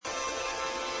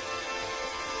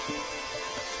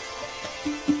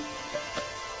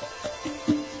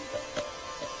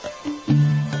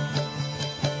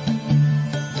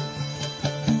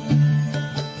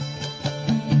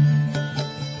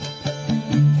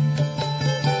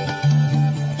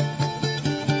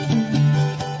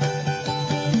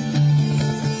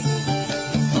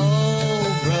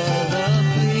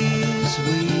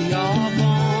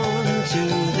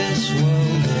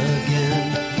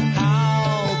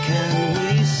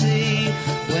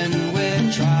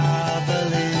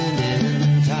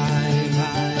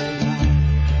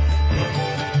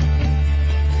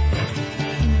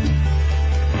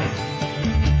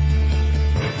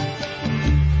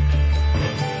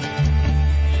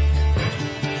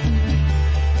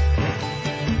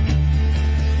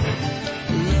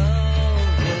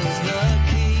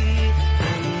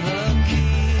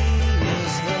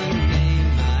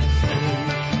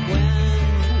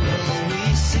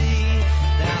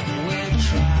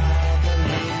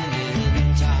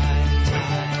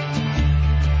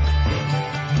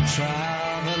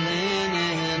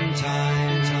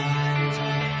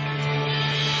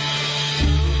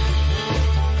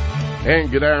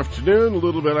And good afternoon, a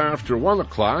little bit after 1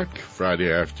 o'clock,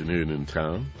 Friday afternoon in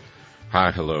town. Hi,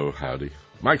 hello, howdy.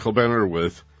 Michael Benner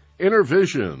with Inner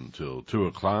Vision till 2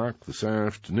 o'clock this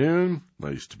afternoon.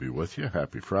 Nice to be with you.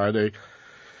 Happy Friday.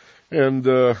 And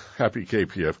happy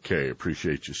KPFK.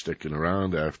 Appreciate you sticking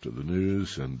around after the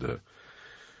news and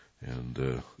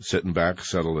sitting back,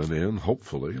 settling in,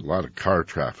 hopefully. A lot of car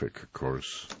traffic, of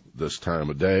course, this time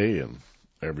of day and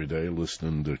every day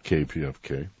listening to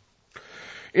KPFK.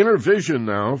 Inner Vision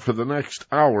now for the next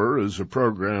hour is a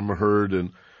program heard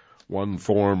in one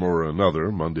form or another,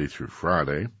 Monday through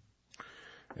Friday.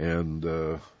 And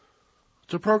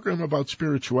it's a program about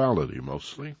spirituality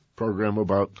mostly, program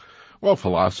about, well,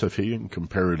 philosophy and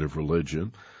comparative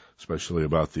religion, especially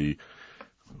about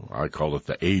I call it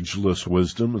the ageless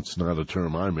wisdom. It's not a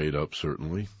term I made up,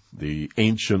 certainly. The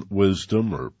ancient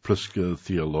wisdom, or Prisca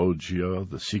Theologia,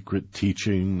 the secret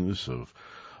teachings of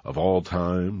all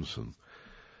times, and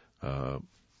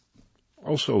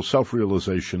also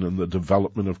self-realization and the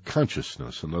development of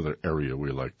consciousness, another area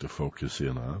we like to focus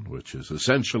in on, which is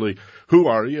essentially, who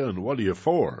are you and what are you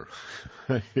for?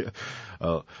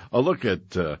 A look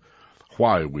at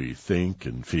why we think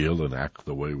and feel and act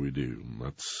the way we do.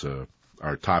 That's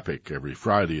our topic every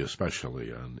Friday,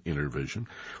 especially on Inner Vision.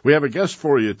 We have a guest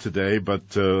for you today, but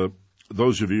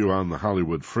those of you on the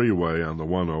Hollywood Freeway on the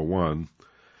 101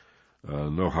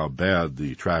 know how bad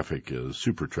the traffic is,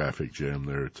 super traffic jam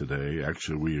there today.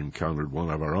 Actually, we encountered one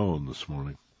of our own this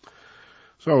morning.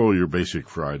 So your basic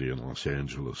Friday in Los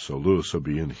Angeles. So Lewis will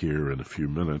be in here in a few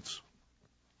minutes.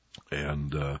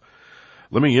 And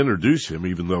let me introduce him,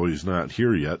 even though he's not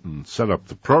here yet, and set up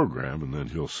the program, and then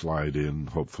he'll slide in,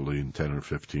 hopefully in 10 or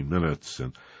 15 minutes,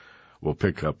 and we'll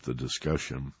pick up the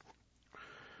discussion.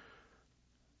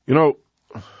 You know,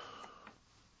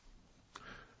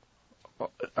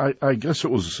 I guess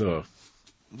it was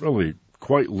really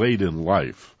quite late in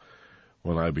life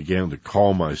when I began to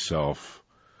call myself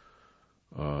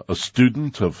a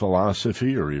student of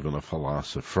philosophy or even a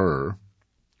philosopher.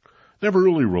 Never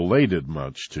really related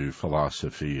much to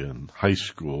philosophy in high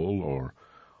school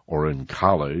or in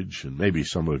college, and maybe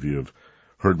some of you have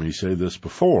heard me say this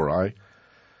before. I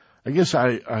guess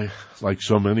I, like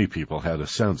so many people, had a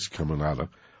sense coming out of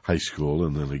high school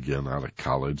and then again out of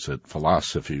college that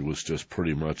philosophy was just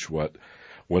pretty much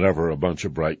whatever a bunch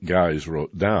of bright guys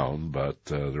wrote down, but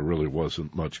there really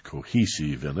wasn't much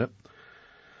cohesive in it.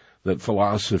 That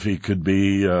philosophy could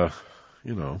be,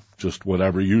 just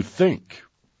whatever you think.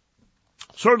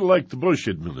 Sort of like the Bush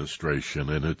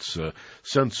administration and its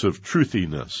sense of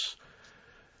truthiness.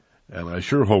 And I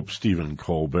sure hope Stephen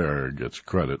Colbert gets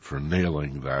credit for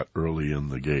nailing that early in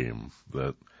the game,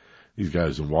 that these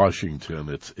guys in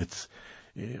Washington,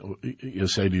 you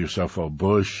say to yourself, oh,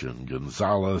 Bush and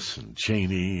Gonzales and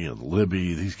Cheney and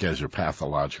Libby, these guys are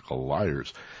pathological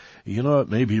liars. You know, it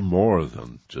may be more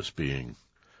than just being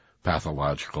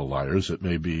pathological liars. It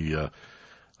may be a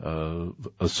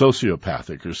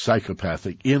sociopathic or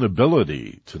psychopathic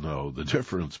inability to know the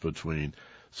difference between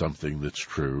something that's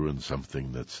true and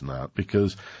something that's not.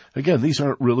 Because, again, these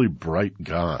aren't really bright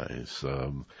guys.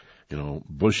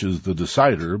 Bush is the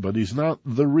decider, but he's not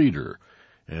the reader,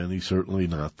 and he's certainly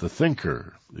not the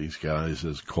thinker. These guys,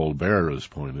 as Colbert has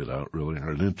pointed out, really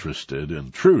aren't interested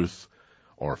in truth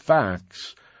or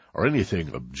facts or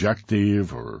anything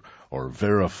objective or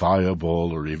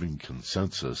verifiable or even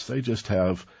consensus. They just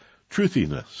have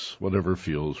truthiness, whatever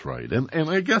feels right. And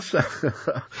I guess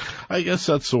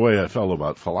that's the way I felt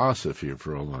about philosophy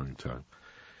for a long time.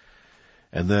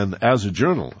 And then as a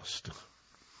journalist,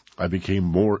 I became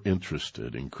more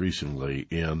interested increasingly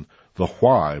in the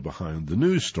why behind the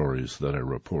news stories that I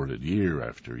reported year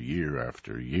after year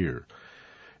after year.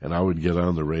 And I would get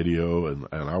on the radio, and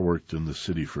I worked in the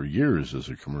city for years as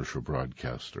a commercial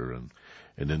broadcaster, and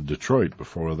in Detroit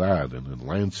before that, and in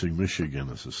Lansing, Michigan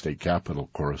as a state capitol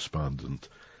correspondent,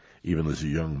 even as a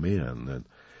young man. And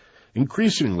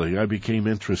increasingly, I became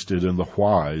interested in the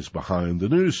whys behind the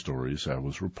news stories I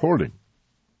was reporting.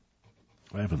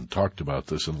 I haven't talked about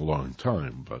this in a long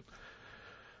time, but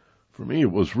for me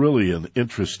it was really an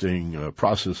interesting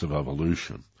process of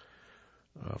evolution.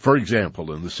 For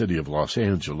example, in the city of Los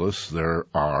Angeles, there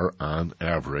are, on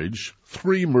average,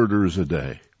 3 murders a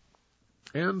day.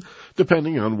 And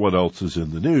depending on what else is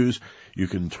in the news, you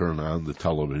can turn on the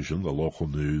television, the local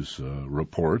news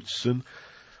reports, and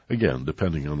again,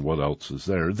 depending on what else is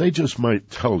there, they just might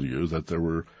tell you that there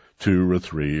were 2 or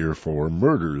 3 or 4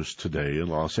 murders today in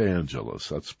Los Angeles.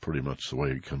 That's pretty much the way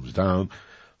it comes down.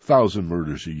 1,000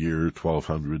 murders a year,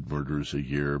 1,200 murders a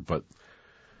year. But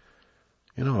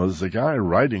As the guy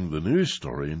writing the news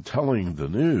story and telling the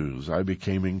news, I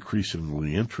became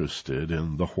increasingly interested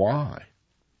in the why.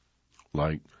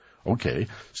 Like, okay,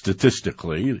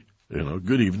 statistically,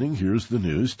 good evening, here's the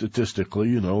news.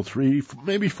 Statistically, 3,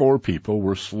 maybe 4 people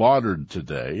were slaughtered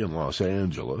today in Los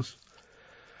Angeles.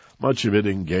 Much of it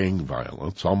in gang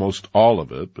violence, almost all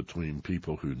of it between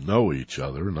people who know each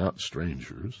other, not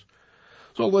strangers.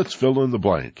 So let's fill in the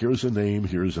blank. Here's a name,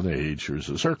 here's an age, here's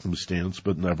a circumstance,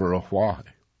 but never a why.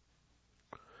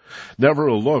 Never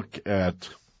a look at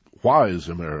why is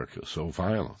America so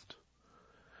violent?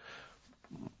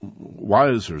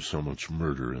 Why is there so much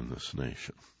murder in this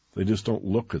nation? They just don't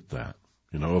look at that.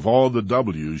 Of all the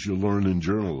W's you learn in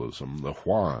journalism, the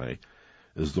why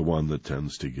is the one that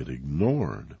tends to get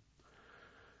ignored.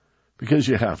 Because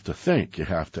you have to think, you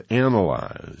have to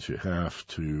analyze, you have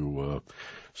to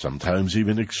sometimes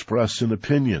even express an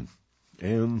opinion.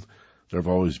 And there have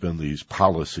always been these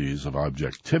policies of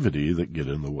objectivity that get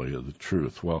in the way of the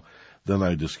truth. Well, then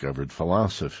I discovered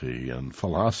philosophy, and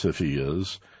philosophy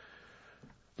is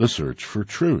the search for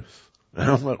truth. And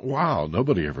I went, wow,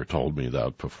 nobody ever told me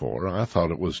that before. I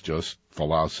thought it was just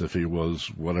philosophy was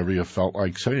whatever you felt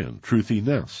like saying,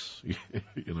 truthiness,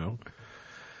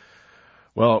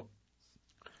 Well,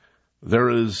 there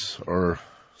is, or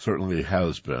certainly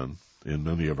has been, in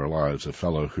many of our lives, a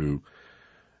fellow who,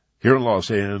 here in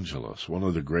Los Angeles, one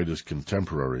of the greatest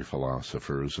contemporary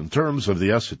philosophers. In terms of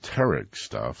the esoteric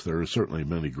stuff, there are certainly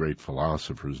many great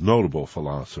philosophers, notable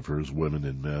philosophers, women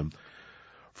and men,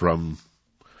 from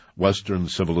Western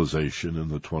civilization in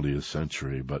the 20th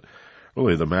century, but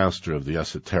really the master of the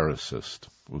esotericist,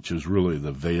 which is really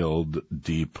the veiled,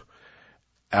 deep,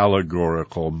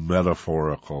 allegorical,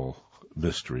 metaphorical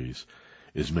mysteries,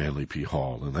 is Manly P.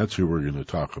 Hall, and that's who we're going to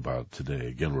talk about today.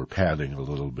 Again, we're padding a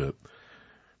little bit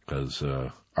because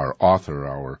our author,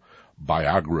 our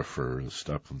biographer, is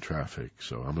stuck in traffic,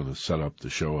 so I'm going to set up the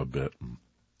show a bit, and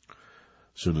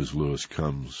as soon as Lewis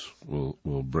comes,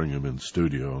 we'll bring him in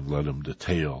studio and let him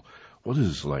detail what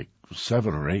is like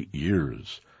 7 or 8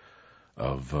 years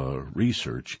of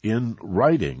research in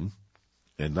writing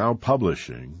and now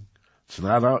publishing. It's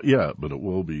not out yet, but it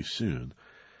will be soon.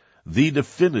 The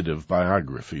definitive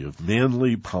biography of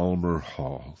Manly Palmer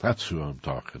Hall. That's who I'm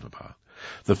talking about.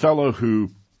 The fellow who,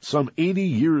 some 80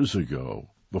 years ago,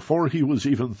 before he was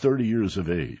even 30 years of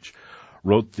age,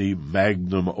 wrote the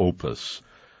magnum opus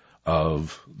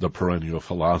of the perennial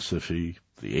philosophy,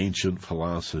 the ancient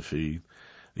philosophy,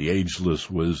 the ageless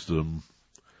wisdom,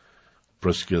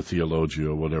 Prisca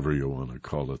Theologia, whatever you want to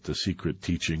call it, the secret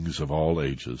teachings of all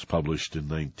ages, published in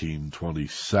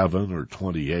 1927 or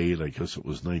 28, I guess it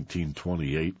was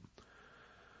 1928,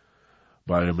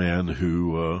 by a man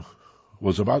who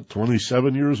was about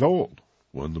 27 years old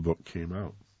when the book came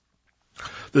out.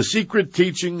 The Secret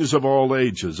Teachings of All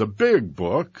Ages, a big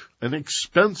book, an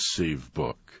expensive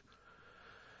book,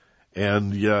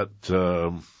 and yet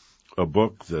a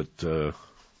book that,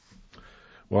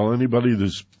 anybody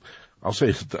that's, I'll say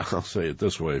it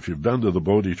this way, if you've been to the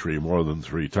Bodhi tree more than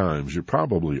 3 times, you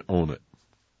probably own it.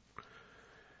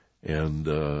 And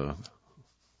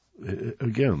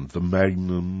again, the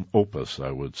magnum opus, I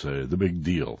would say, the big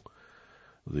deal,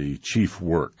 the chief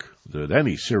work that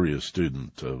any serious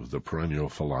student of the perennial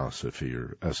philosophy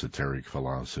or esoteric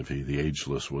philosophy, the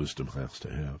ageless wisdom, has to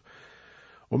have.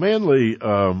 Well, Manly,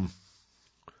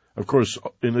 of course,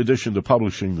 in addition to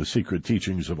publishing The Secret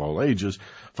Teachings of All Ages,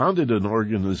 founded an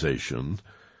organization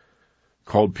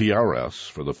called PRS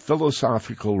for the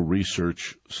Philosophical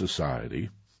Research Society.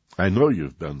 I know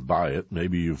you've been by it.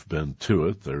 Maybe you've been to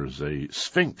it. There's a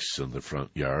sphinx in the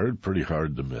front yard, pretty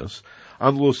hard to miss,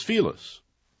 on Los Feliz,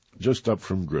 just up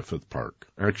from Griffith Park.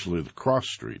 Actually, the cross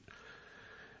street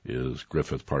is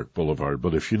Griffith Park Boulevard.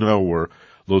 But if you know where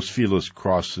Los Feliz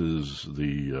crosses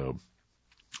the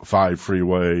 5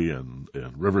 freeway and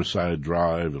Riverside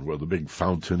Drive and where the big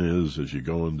fountain is as you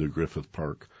go into Griffith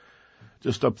Park,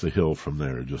 just up the hill from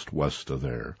there, just west of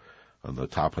there, on the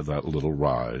top of that little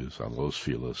rise on Los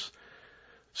Feliz,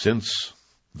 since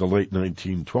the late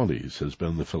 1920s has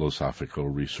been the Philosophical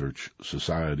Research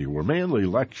Society, where Manly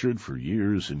lectured for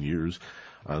years and years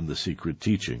on the secret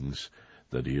teachings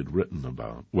that he had written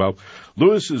about. Well,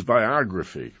 Lewis's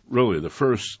biography, really the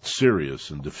first serious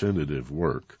and definitive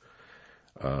work,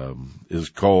 is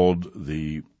called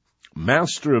The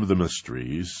Master of the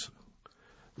Mysteries,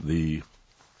 The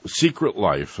Secret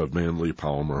Life of Manly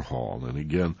Palmer Hall. And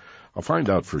again, I'll find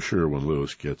out for sure when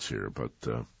Lewis gets here, but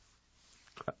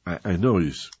I know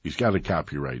he's got a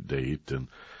copyright date, and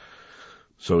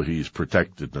so he's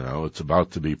protected now. It's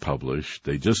about to be published.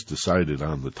 They just decided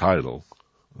on the title.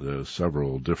 There's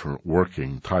several different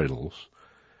working titles,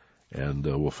 And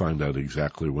we'll find out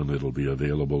exactly when it'll be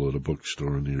available at a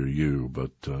bookstore near you,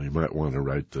 but you might want to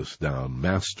write this down.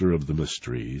 Master of the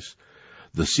Mysteries,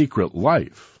 The Secret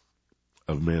Life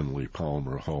of Manly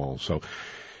Palmer Hall. So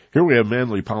here we have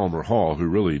Manly Palmer Hall, who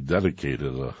really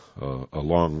dedicated a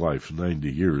long life, 90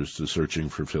 years, to searching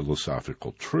for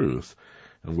philosophical truth.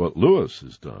 And what Lewis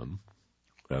has done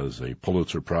as a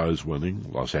Pulitzer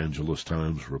Prize-winning Los Angeles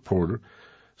Times reporter,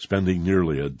 spending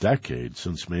nearly a decade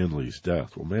since Manly's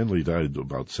death. Well, Manly died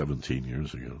about 17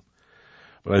 years ago.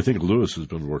 But I think Lewis has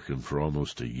been working for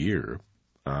almost a year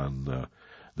on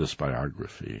this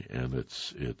biography, and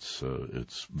it's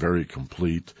very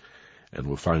complete, and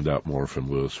we'll find out more from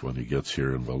Lewis when he gets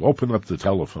here, and we'll open up the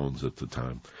telephones at the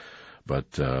time.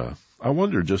 But I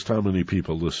wonder just how many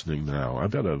people listening now, I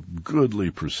bet a goodly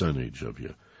percentage of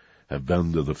you have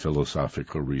been to the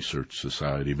Philosophical Research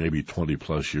Society, maybe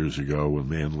 20-plus years ago when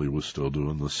Manly was still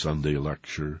doing the Sunday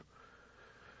lecture.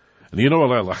 And you know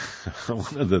what I like?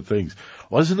 One of the things,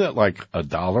 wasn't it like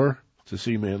 $1 to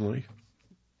see Manly?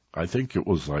 I think it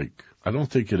was like, I don't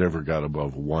think it ever got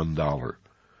above $1.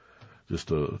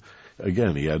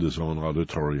 Again, he had his own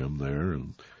auditorium there,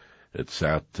 and it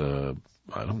sat, I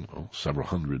don't know, several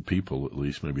hundred people, at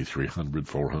least maybe 300,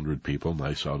 400 people,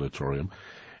 nice auditorium.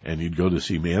 And you'd go to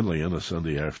see Manly on a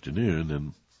Sunday afternoon,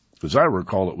 and as I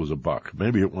recall, it was $1.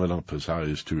 Maybe it went up as high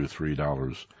as $2 or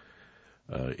 $3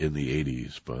 in the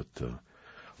 80s. But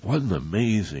what an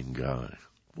amazing guy.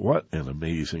 What an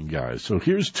amazing guy. So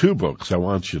here's 2 books I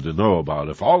want you to know about.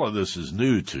 If all of this is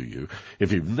new to you,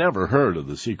 if you've never heard of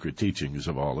the Secret Teachings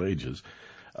of All Ages,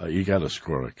 you got to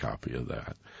score a copy of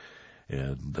that.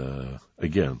 And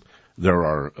again, there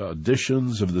are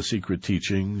editions of the Secret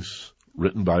Teachings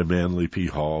written by Manly P.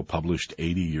 Hall, published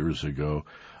 80 years ago,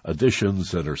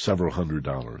 editions that are several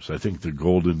 $100s. I think the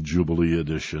Golden Jubilee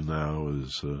edition now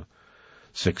is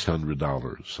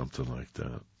 $600, something like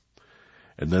that.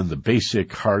 And then the basic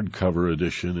hardcover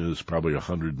edition is probably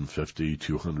 $150,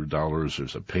 $200.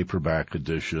 There's a paperback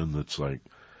edition that's like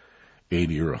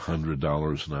 $80 or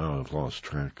 $100 now. I've lost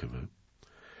track of it.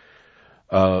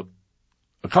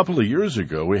 A couple of years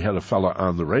ago, we had a fellow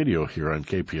on the radio here on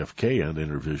KPFK and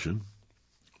Intervision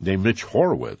named Mitch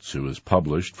Horowitz, who was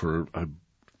published for, I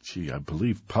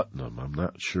believe Putnam. I'm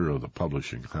not sure of the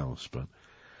publishing house, but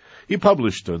he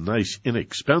published a nice,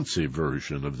 inexpensive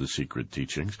version of the Secret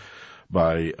Teachings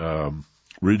by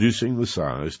reducing the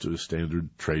size to a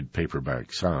standard trade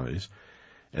paperback size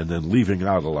and then leaving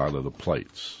out a lot of the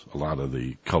plates, a lot of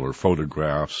the color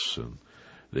photographs and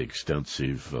the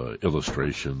extensive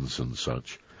illustrations and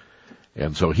such.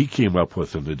 And so he came up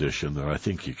with an edition that I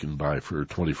think you can buy for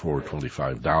 $24 or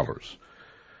 $25.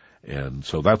 And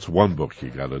so that's one book you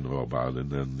got to know about, and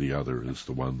then the other is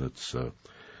the one that's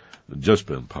just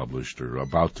been published or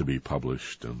about to be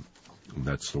published, and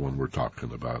that's the one we're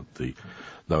talking about.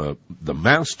 The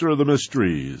Master of the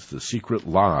Mysteries, The Secret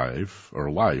Life, I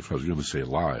was going to say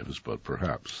lives, but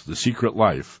perhaps The Secret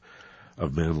Life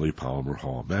of Manly Palmer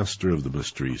Hall, Master of the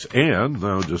Mysteries. And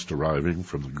now just arriving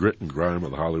from the grit and grime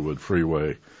of the Hollywood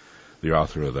freeway, the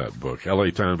author of that book, L.A.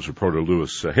 Times reporter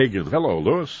Louis Sahagan. Hello,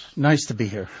 Louis. Nice to be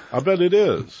here. I bet it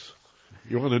is.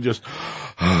 You want to just...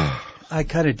 I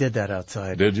kind of did that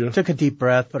outside. Did you? Took a deep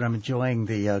breath, but I'm enjoying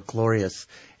the glorious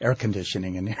air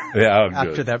conditioning in here. Yeah,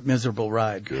 after that miserable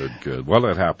ride. Good. Well,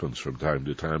 that happens from time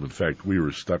to time. In fact, we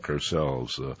were stuck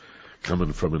ourselves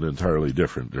coming from an entirely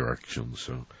different direction,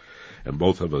 so... And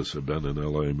both of us have been in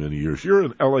L.A. many years. You're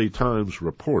an L.A. Times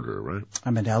reporter, right?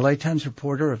 I'm an L.A. Times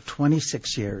reporter of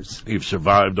 26 years. You've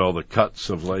survived all the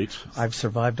cuts of late? I've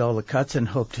survived all the cuts and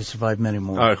hope to survive many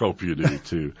more. I hope you do,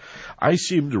 too. I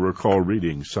seem to recall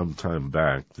reading some time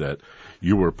back that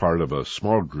you were part of a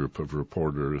small group of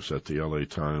reporters at the L.A.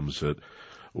 Times that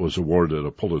was awarded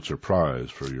a Pulitzer Prize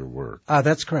for your work.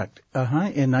 That's correct. In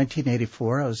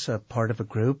 1984, I was part of a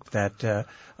group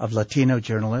of Latino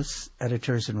journalists,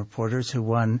 editors, and reporters who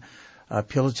won a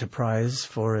Pulitzer Prize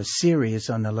for a series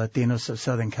on the Latinos of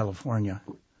Southern California.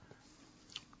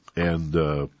 And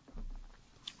I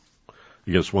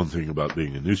guess one thing about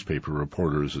being a newspaper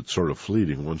reporter is it's sort of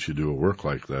fleeting. Once you do a work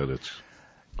like that,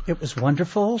 It was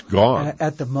wonderful. It's gone.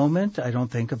 At the moment, I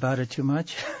don't think about it too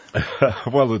much.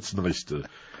 Well, it's nice to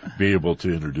be able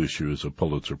to introduce you as a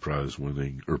Pulitzer Prize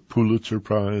winning, or Pulitzer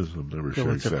Prize. I'm never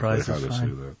sure exactly how to say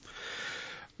that.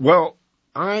 Well,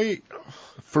 I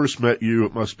first met you,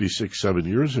 it must be 6-7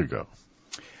 years ago.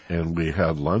 And we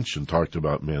had lunch and talked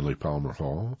about Manly Palmer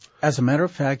Hall. As a matter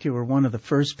of fact, you were one of the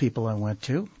first people I went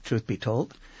to, truth be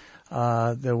told.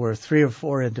 There were 3 or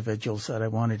 4 individuals that I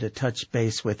wanted to touch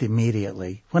base with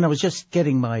immediately. When I was just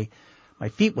getting my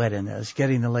feet wet in this,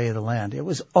 getting the lay of the land, it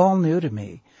was all new to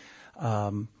me.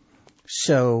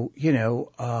 So,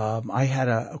 I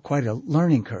had quite a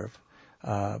learning curve,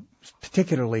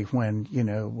 particularly when,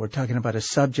 we're talking about a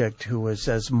subject who was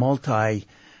as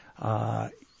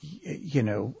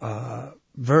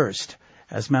versed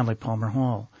as Manly Palmer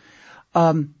Hall.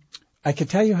 I could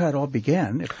tell you how it all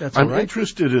began, if that's all right. I'm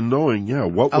interested in knowing,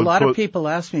 what a lot of people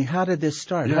ask me, how did this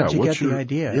start? How did you get the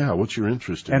idea? Yeah, what's your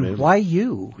interest in And why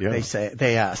you,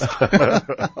 they ask,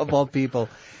 of all people.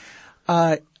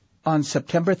 On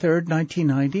September 3rd,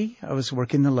 1990, I was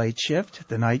working the night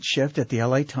shift at the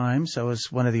LA Times. I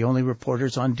was one of the only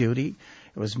reporters on duty.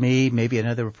 It was me, maybe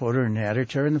another reporter and an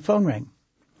editor, and the phone rang.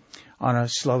 On a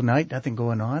slow night, nothing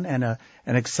going on, and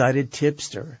an excited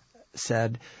tipster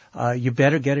said, you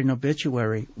better get an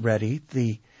obituary ready.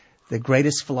 The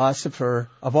greatest philosopher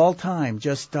of all time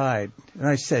just died. And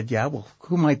I said, yeah, well,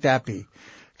 who might that be?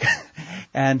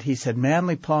 And he said,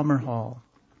 Manly Palmer Hall.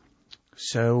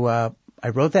 So I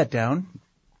wrote that down.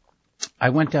 I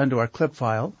went down to our clip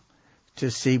file to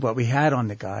see what we had on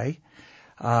the guy.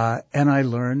 And I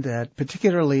learned that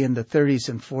particularly in the 30s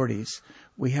and 40s,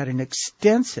 we had an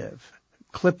extensive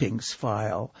clippings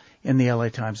file in the LA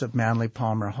Times of Manly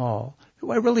Palmer Hall,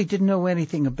 who I really didn't know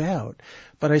anything about.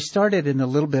 But I started in the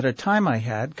little bit of time I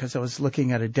had because I was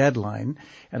looking at a deadline,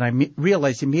 and I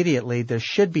realized immediately there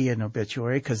should be an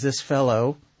obituary because this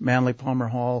fellow, Manly Palmer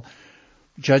Hall,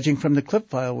 judging from the clip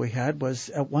file we had, was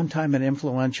at one time an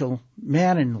influential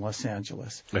man in Los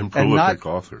Angeles. And prolific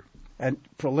author. And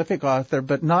prolific author,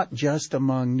 but not just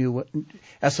among new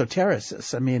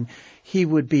esotericists. I mean, he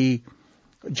would be,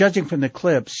 judging from the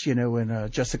clips, in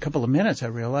just a couple of minutes, I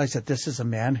realized that this is a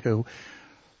man who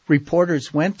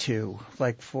reporters went to,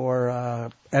 like,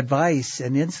 for advice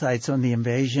and insights on the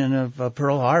invasion of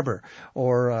Pearl Harbor,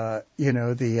 or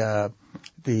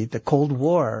the Cold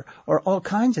War, or all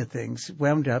kinds of things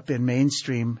wound up in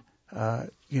mainstream,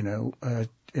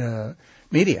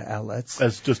 media outlets.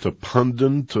 As just a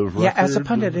pundit of record? Yeah, as a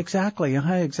pundit, exactly.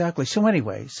 Exactly. So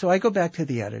anyway, I go back to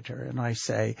the editor and I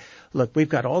say, look, we've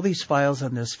got all these files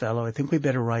on this fellow. I think we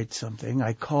better write something.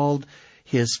 I called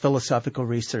his Philosophical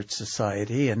Research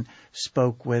Society and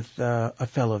spoke with a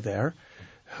fellow there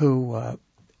who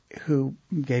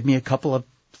gave me a couple of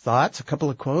thoughts, a couple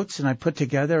of quotes, and I put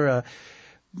together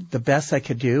the best I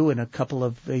could do in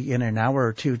in an hour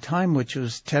or two time, which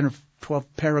was 10 or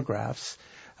 12 paragraphs,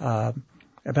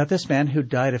 about this man who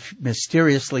died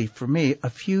mysteriously for me a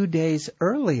few days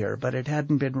earlier, but it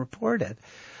hadn't been reported.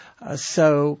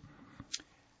 So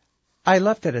I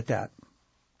left it at that.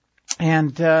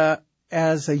 And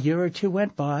as a year or two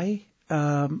went by,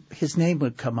 his name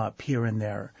would come up here and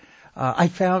there. I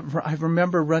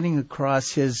remember running across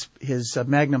his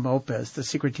magnum opus, The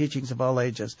Secret Teachings of All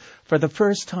Ages, for the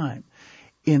first time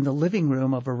in the living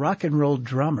room of a rock and roll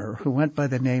drummer who went by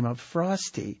the name of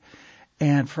Frosty.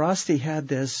 And Frosty had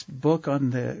this book on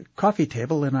the coffee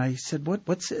table, and I said,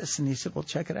 what's this? And he said, well,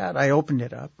 check it out. I opened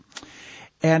it up.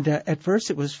 And at first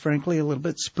it was, frankly, a little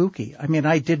bit spooky. I mean,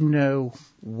 I didn't know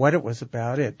what it was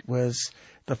about. It was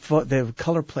the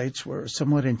color plates were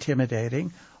somewhat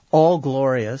intimidating, all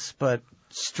glorious, but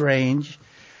strange.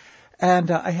 And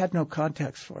I had no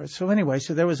context for it. So anyway,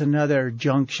 there was another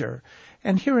juncture.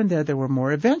 And here and there were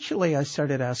more. Eventually, I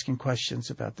started asking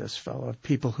questions about this fellow, of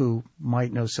people who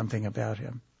might know something about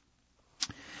him.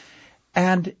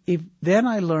 And then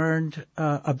I learned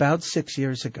about 6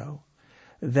 years ago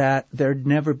that there'd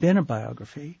never been a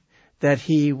biography, that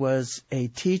he was a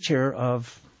teacher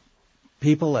of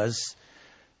people as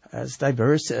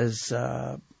diverse as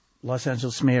Los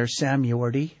Angeles Mayor Sam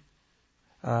Yorty,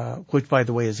 which, by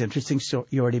the way, is interesting, so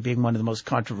Yorty being one of the most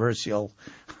controversial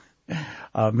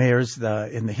mayors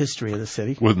in the history of the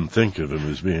city. Wouldn't think of him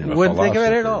as being a Wouldn't philosopher. think of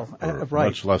it at all. Right.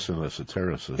 Much less an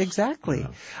esotericist. Exactly.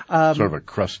 Sort of a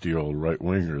crusty old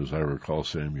right-winger, as I recall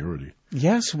Sam Yorty.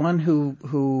 Yes, one who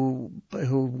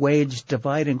waged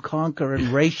divide and conquer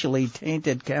and racially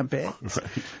tainted campaigns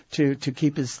to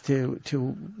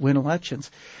win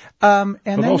elections. But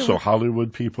also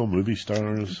Hollywood people, movie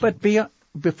stars. But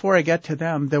before I get to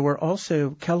them, there were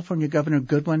also California Governor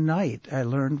Goodwin Knight, I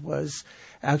learned, was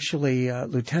actually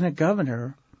lieutenant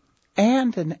governor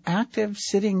and an active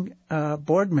sitting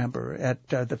board member at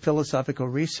the Philosophical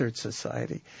Research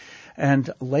Society. And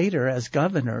later, as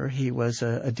governor, he was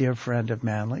a dear friend of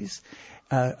Manly's,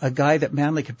 a guy that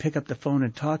Manly could pick up the phone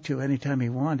and talk to anytime he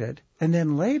wanted. And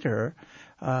then later,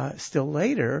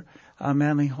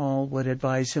 Manly Hall would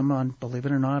advise him on, believe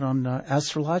it or not, on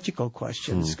astrological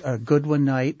questions. Goodwin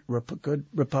Knight, good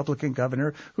Republican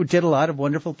governor, who did a lot of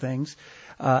wonderful things,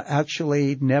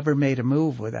 actually never made a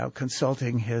move without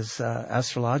consulting his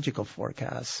astrological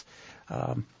forecasts.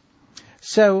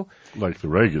 So, like the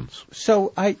Reagans.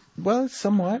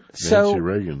 Somewhat. Nancy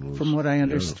Reagan was, from what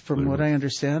I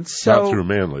understand. So, not through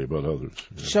Manly, but others.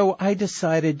 Yeah. So I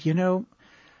decided,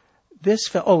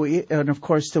 this and of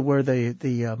course there were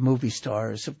the movie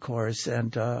stars, of course,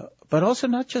 and but also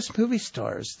not just movie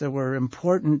stars. There were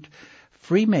important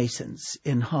Freemasons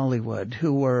in Hollywood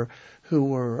who were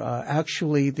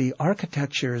actually the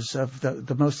architectures of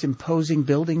the most imposing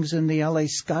buildings in the LA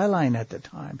skyline at the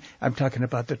time. I'm talking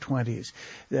about the 20s.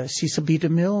 Cecil B.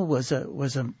 DeMille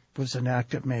was an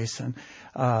active Mason,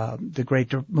 the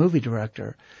great movie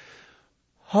director.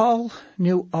 Hall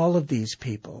knew all of these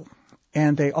people,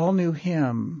 and they all knew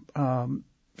him.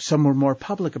 Some were more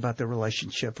public about their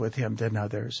relationship with him than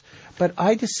others. But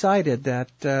I decided that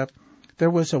there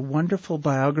was a wonderful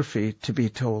biography to be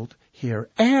told here,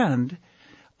 and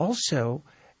also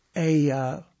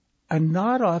a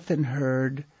not often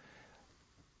heard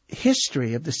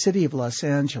history of the city of Los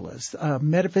Angeles, a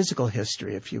metaphysical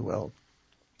history, if you will,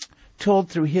 told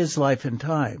through his life and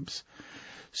times.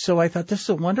 So I thought this is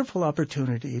a wonderful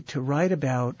opportunity to write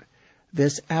about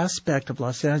this aspect of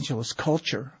Los Angeles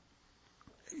culture.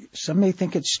 Some may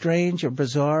think it's strange or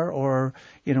bizarre or,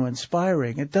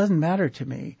 inspiring. It doesn't matter to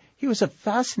me. He was a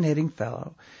fascinating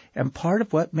fellow and part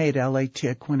of what made LA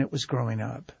tick when it was growing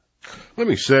up. Let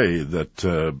me say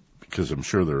that, because I'm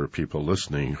sure there are people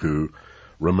listening who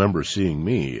remember seeing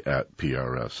me at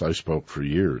PRS. I spoke for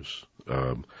years.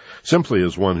 Simply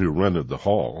as one who rented the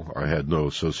hall. I had no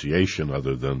association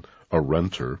other than a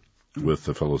renter with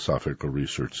the Philosophical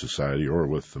Research Society or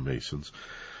with the Masons.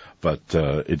 But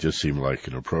it just seemed like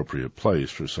an appropriate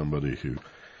place for somebody who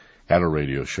had a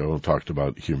radio show and talked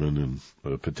about human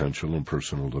and potential and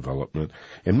personal development.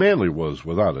 And Manly was,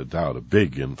 without a doubt, a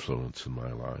big influence in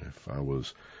my life. I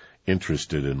was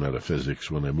interested in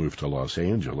metaphysics when I moved to Los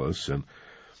Angeles, and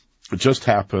it just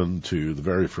happened to the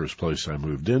very first place I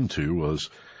moved into was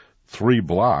 3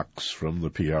 blocks from the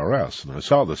PRS, and I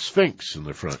saw the Sphinx in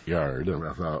the front yard, and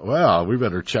I thought, well, we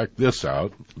better check this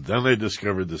out. Then I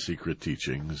discovered the secret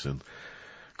teachings, and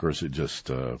of course it just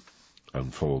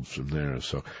unfolds from there.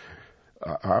 So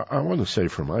I want to say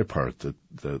for my part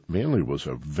that Manly was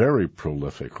a very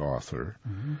prolific author,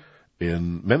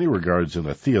 in many regards in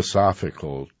a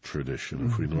theosophical tradition,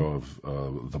 if we know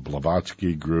of the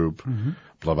Blavatsky group,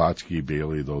 Blavatsky,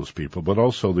 Bailey, those people, but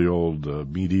also the old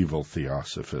medieval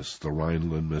theosophists, the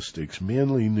Rhineland mystics.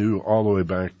 Manly knew all the way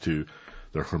back to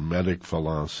the Hermetic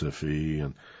philosophy.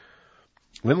 And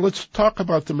then let's talk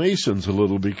about the Masons a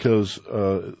little, because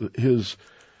the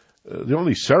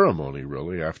only ceremony,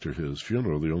 really, after his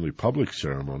funeral, the only public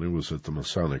ceremony was at the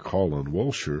Masonic Hall on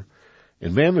Wilshire.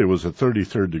 And Manly was a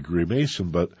 33rd degree Mason,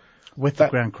 but with the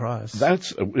Grand Cross.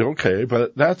 That's okay,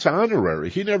 but that's honorary.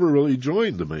 He never really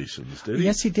joined the Masons, did he?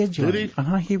 Yes, he did join. Did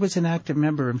he? He was an active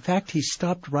member. In fact, he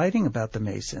stopped writing about the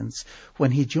Masons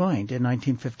when he joined in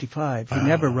 1955. He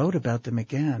never wrote about them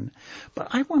again. But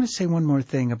I want to say one more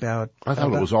thing about... I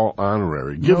thought it was all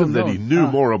honorary, given that he knew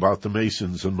more about the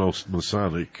Masons than most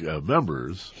Masonic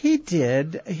members. He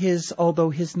did. Although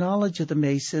his knowledge of the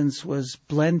Masons was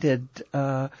blended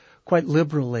quite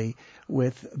liberally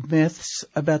with myths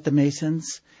about the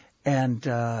Masons, and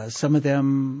some of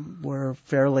them were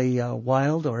fairly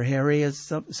wild or hairy,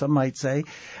 as some might say.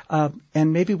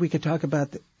 And maybe we could talk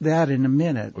about that in a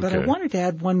minute. Okay. But I wanted to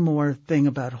add one more thing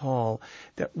about Hall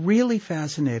that really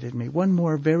fascinated me, one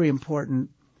more very important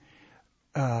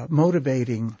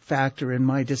motivating factor in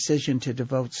my decision to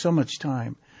devote so much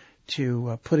time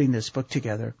to putting this book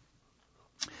together.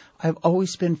 I've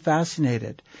always been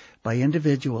fascinated by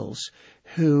individuals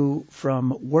who,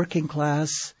 from working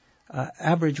class,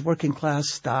 average working class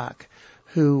stock,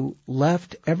 who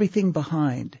left everything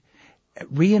behind,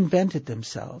 reinvented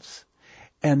themselves,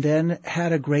 and then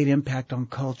had a great impact on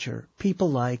culture. People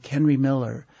like Henry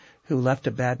Miller, who left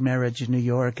a bad marriage in New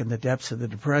York in the depths of the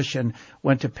Depression,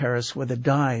 went to Paris with a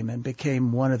dime, and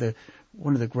became one of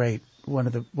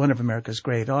America's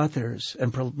great authors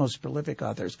and most prolific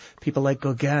authors. People like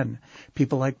Gauguin,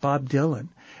 people like Bob Dylan,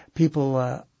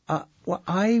 people.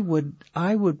 I would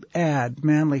add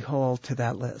Manly Hall to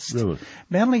that list. Really?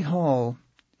 Manly Hall,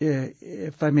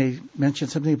 if I may mention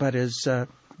something about his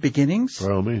beginnings.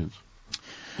 By all means.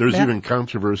 There's even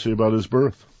controversy about his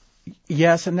birth.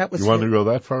 Yes, and that was... You want to go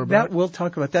that far back? We'll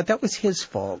talk about that. That was his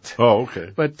fault. Oh,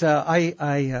 okay. But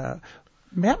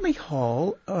Manly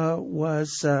Hall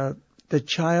was the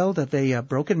child of a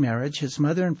broken marriage. His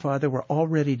mother and father were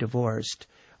already divorced,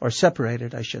 or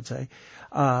separated, I should say,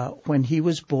 when he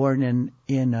was born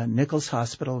in Nichols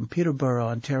Hospital in Peterborough,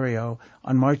 Ontario,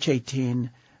 on March 18,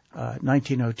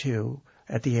 1902,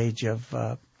 at the age of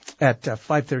at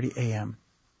 5:30 a.m.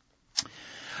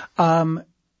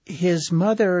 His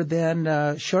mother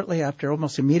then, shortly after,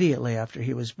 almost immediately after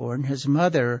he was born, his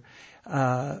mother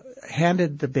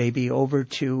handed the baby over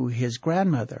to his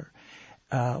grandmother.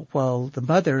 While the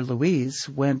mother, Louise,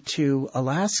 went to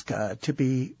Alaska to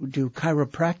do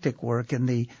chiropractic work in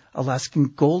the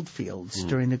Alaskan gold fields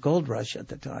during the gold rush at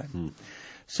the time.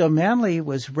 So Manly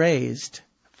was raised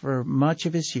for much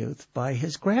of his youth by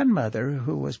his grandmother,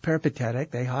 who was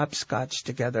peripatetic. They hopscotched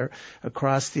together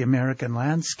across the American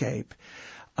landscape.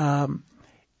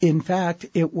 In fact,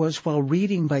 it was while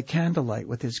reading by candlelight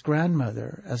with his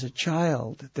grandmother as a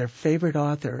child, their favorite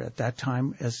author at that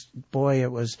time, as boy,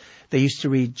 they used to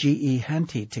read G.E.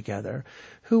 Henty together,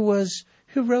 who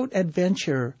wrote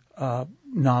adventure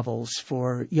novels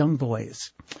for young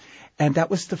boys. And that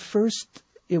was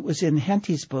it was in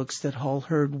Henty's books that Hall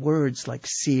heard words like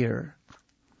seer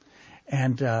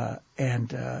and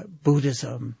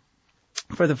Buddhism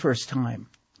for the first time.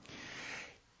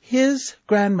 His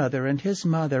grandmother and his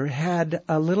mother had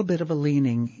a little bit of a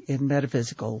leaning in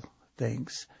metaphysical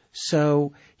things.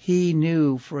 So he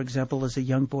knew, for example, as a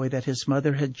young boy, that his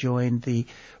mother had joined the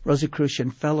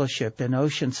Rosicrucian Fellowship in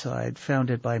Oceanside,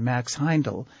 founded by Max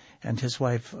Heindel and his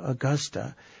wife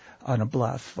Augusta on a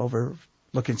bluff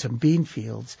overlooking some bean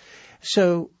fields.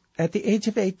 So at the age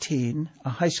of 18, a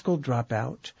high school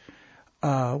dropout,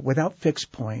 without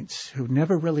fixed points, who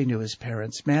never really knew his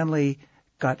parents, Manly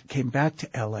came back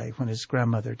to L.A. when his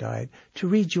grandmother died to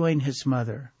rejoin his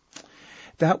mother.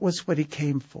 That was what he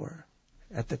came for.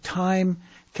 At the time,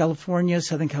 California,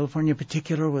 Southern California in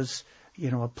particular, was,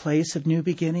 a place of new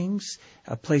beginnings,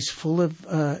 a place full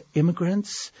of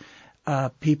immigrants,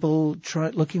 people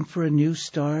looking for a new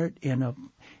start in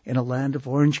a land of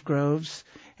orange groves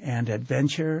and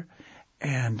adventure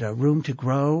and room to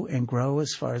grow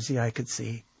as far as the eye could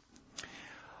see.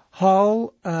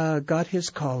 Hall got his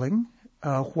calling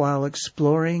while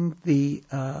exploring the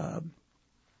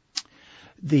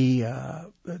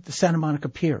Santa Monica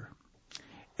Pier.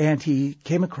 And he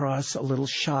came across a little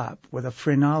shop with a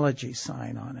phrenology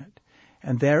sign on it.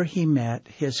 And there he met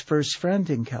his first friend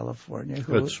in California.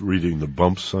 That's reading the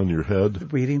bumps on your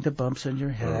head? Reading the bumps on your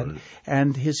head. Right.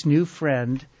 And his new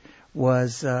friend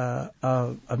was a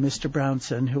Mr.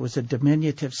 Brownson, who was a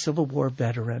diminutive Civil War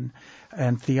veteran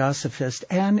and theosophist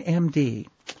and MD,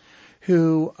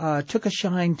 who took a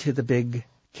shine to the big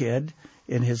kid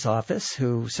in his office,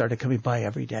 who started coming by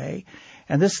every day.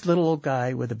 And this little old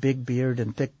guy with a big beard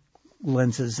and thick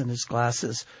lenses in his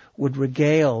glasses would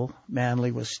regale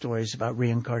Manly with stories about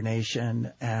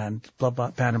reincarnation and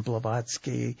Baden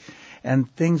Blavatsky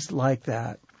and things like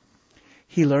that.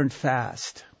 He learned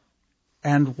fast.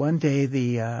 And one day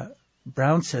the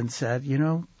Brownson said,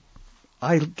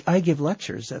 I give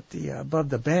lectures at the above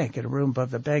the bank, in a room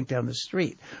above the bank down the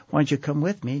street. Why don't you come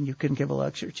with me and you can give a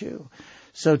lecture too?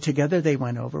 So together they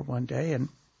went over one day, and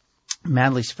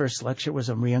Manly's first lecture was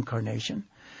on reincarnation.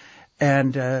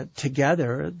 And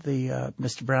together, the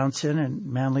Mr. Brownson and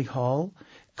Manly Hall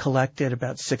collected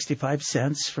about 65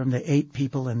 cents from the 8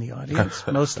 people in the audience,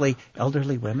 mostly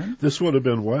elderly women. This would have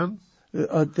been when?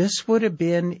 This would have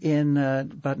been in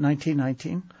about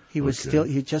 1919.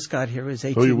 He just got here. He was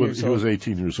 18 years old. He was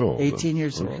 18 years old. 18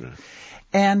 years old.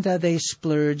 And they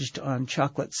splurged on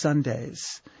chocolate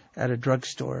sundaes at a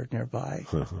drugstore nearby.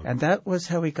 And that was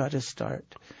how he got his start.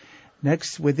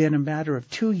 Next, within a matter of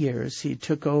 2 years, he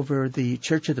took over the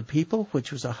Church of the People,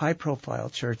 which was a high-profile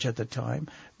church at the time,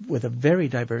 with a very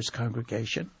diverse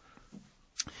congregation.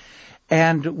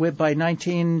 And by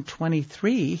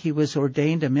 1923, he was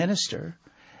ordained a minister,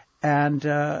 and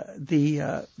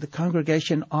the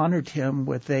congregation honored him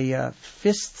with a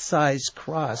fist-sized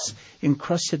cross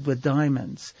encrusted with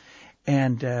diamonds,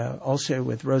 and also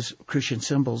with Rosicrucian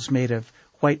symbols made of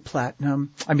platinum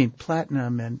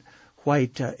and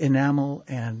white enamel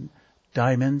and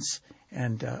diamonds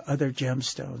and other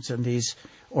gemstones and these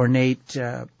ornate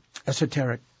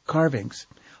esoteric carvings.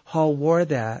 Hall wore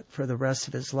that for the rest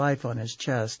of his life on his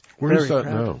chest. Where is that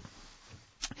now?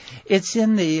 It's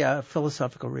in the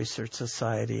Philosophical Research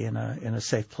Society in a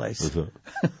safe place. Is it?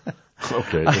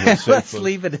 Okay. Let's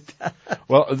leave it at that.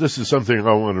 Well, this is something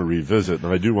I want to revisit,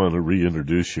 and I do want to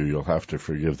reintroduce you. You'll have to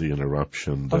forgive the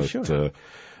interruption. But, sure.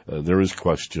 There is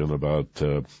question about,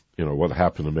 what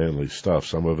happened to Manly's stuff.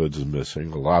 Some of it is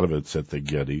missing. A lot of it's at the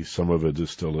Getty. Some of it is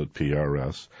still at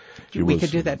PRS. We could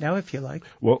do that now if you like.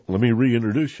 Well, let me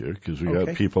reintroduce you because we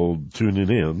got people tuning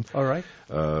in. All right.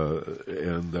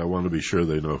 And I want to be sure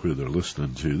they know who they're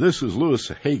listening to. This is Louis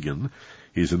Sahagan.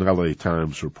 He's an LA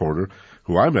Times reporter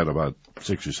who I met about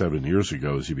 6 or 7 years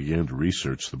ago as he began to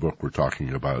research the book we're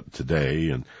talking about today.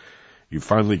 And You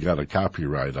finally got a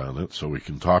copyright on it, so we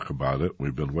can talk about it.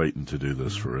 We've been waiting to do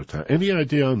this for a time. Any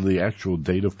idea on the actual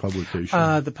date of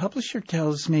publication? The publisher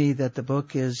tells me that the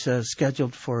book is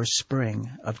scheduled for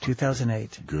spring of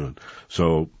 2008. Good.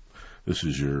 So this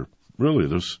is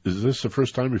is this the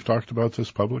first time you've talked about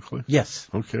this publicly? Yes.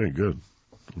 Okay, good.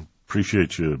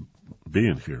 Appreciate you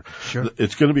being here. Sure.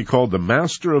 It's going to be called The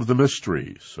Master of the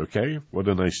Mysteries, okay? What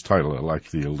a nice title. I like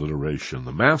the alliteration.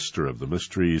 The Master of the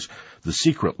Mysteries, The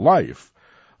Secret Life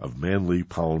of Manly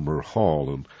Palmer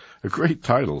Hall. And a great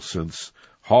title, since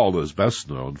Hall is best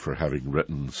known for having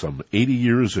written some 80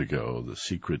 years ago, The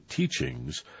Secret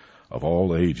Teachings of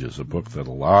All Ages, a book that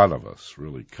a lot of us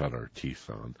really cut our teeth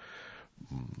on.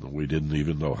 We didn't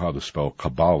even know how to spell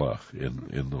Kabbalah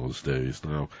in those days.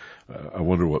 Now, I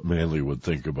wonder what Manly would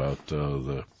think about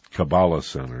the Kabbalah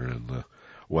Center in the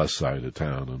west side of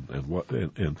town, and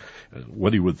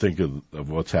what he would think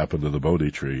of what's happened to the Bodhi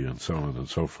tree, and so on and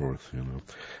so forth. You know,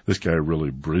 this guy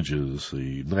really bridges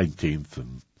the 19th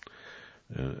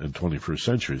and 21st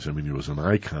centuries. I mean, he was an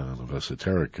icon of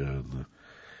esoterica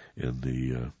in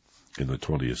the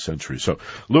 20th century. So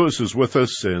Louis is with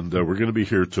us, and we're going to be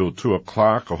here till 2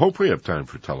 o'clock. I hope we have time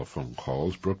for telephone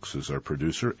calls. Brooks is our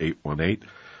producer,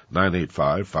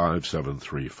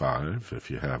 818-985-5735. If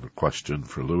you have a question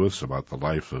for Louis about the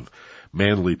life of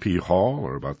Manly P. Hall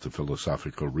or about the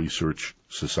Philosophical Research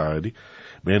Society.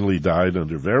 Manly died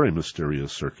under very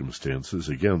mysterious circumstances.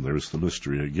 Again, there's the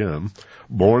mystery again.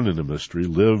 Born in a mystery,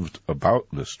 lived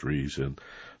about mysteries, and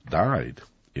died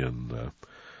in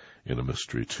a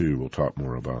mystery, too. We'll talk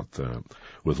more about that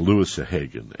with Louis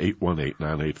Sahagan,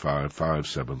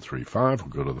 818-985-5735. We'll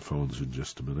go to the phones in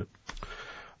just a minute.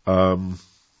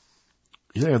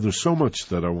 There's so much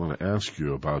that I want to ask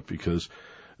you about, because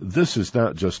this is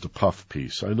not just a puff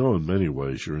piece. I know in many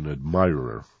ways you're an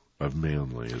admirer of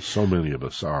Manly, as so many of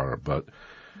us are, but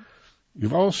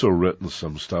you've also written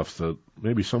some stuff that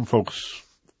maybe some folks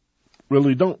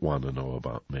really don't want to know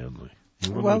about Manly.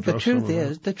 Well, the truth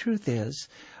is,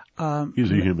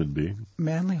 he's a human being.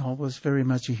 Manly Hall was very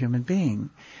much a human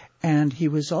being. And he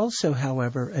was also,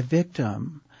 however, a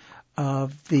victim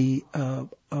of the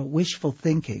wishful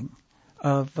thinking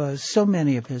of so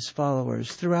many of his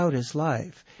followers throughout his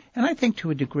life. And I think to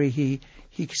a degree he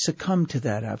succumbed to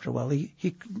that after a while.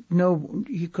 He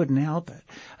couldn't help it.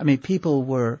 I mean,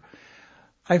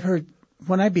 I've heard,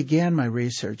 when I began my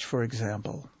research, for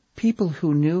example, people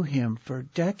who knew him for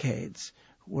decades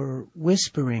were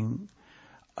whispering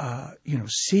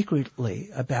secretly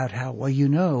about how,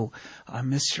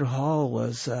 Mr. Hall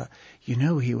was,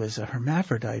 he was a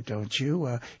hermaphrodite, don't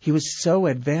you? He was so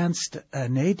advanced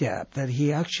an adept that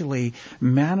he actually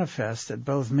manifested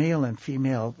both male and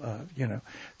female,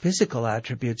 physical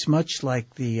attributes, much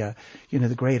like the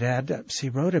great adepts he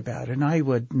wrote about. And I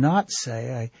would not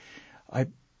say, I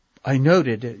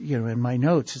noted, in my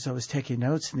notes as I was taking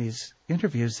notes in these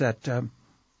interviews that,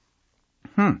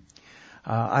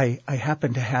 I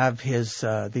happen to have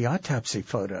the autopsy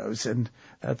photos, and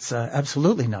that's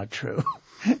absolutely not true.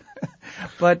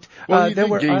 But he did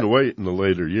gain weight in the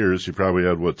later years. He probably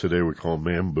had what today we call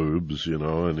man boobs,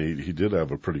 and he did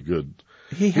have a pretty good.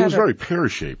 He was very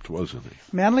pear-shaped, wasn't he?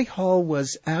 Manly Hall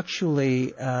was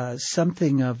actually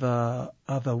something of an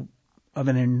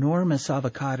enormous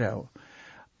avocado.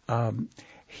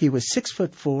 He was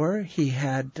 6'4". He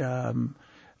had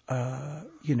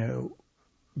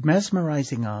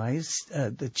mesmerizing eyes,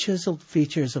 the chiseled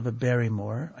features of a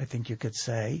Barrymore, I think you could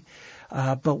say,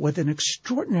 but with an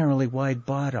extraordinarily wide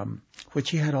bottom, which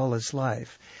he had all his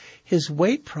life. His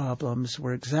weight problems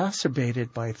were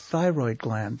exacerbated by thyroid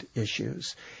gland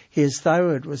issues. His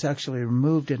thyroid was actually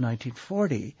removed in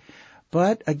 1940,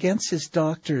 but against his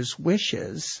doctor's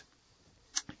wishes,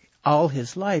 all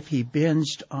his life he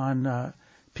binged on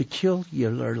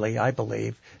peculiarly, I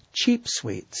believe, cheap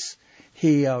sweets.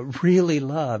 He really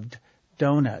loved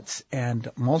donuts and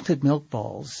malted milk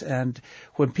balls. And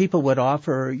when people would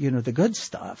offer, the good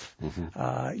stuff,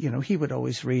 he would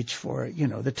always reach for,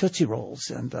 the Tootsie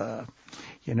Rolls. And,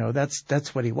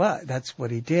 that's what he was. That's what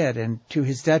he did. And to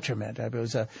his detriment,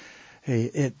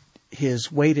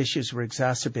 his weight issues were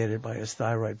exacerbated by his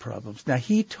thyroid problems. Now,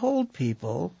 he told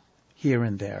people here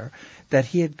and there that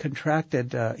he had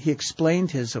contracted, he explained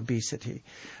his obesity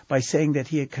by saying that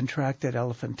he had contracted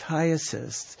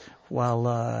elephantiasis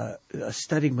while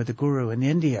studying with a guru in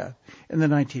India in the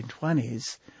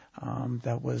 1920s.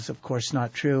 That was, of course,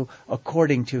 not true,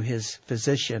 according to his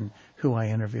physician who I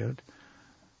interviewed.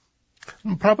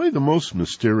 Probably the most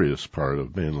mysterious part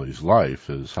of Manly's life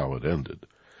is how it ended.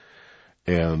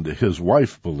 And his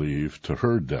wife believed to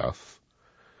her death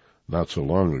not so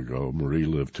long ago, Marie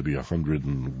lived to be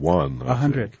 101.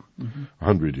 100. Mm-hmm.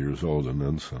 100 years old and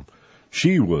then some.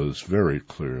 She was very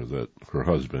clear that her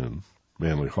husband,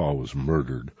 Manly Hall, was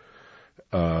murdered.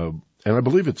 And I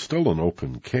believe it's still an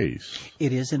open case.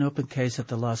 It is an open case at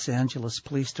the Los Angeles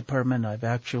Police Department. I've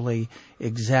actually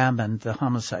examined the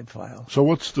homicide file. So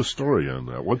what's the story on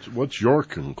that? What's your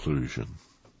conclusion?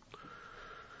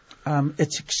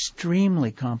 It's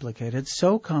extremely complicated,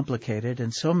 so complicated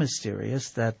and so mysterious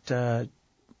that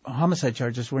homicide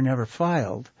charges were never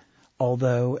filed,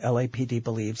 although LAPD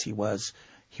believes he was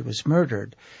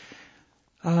murdered.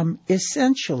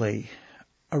 Essentially,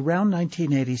 around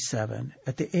 1987,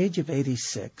 at the age of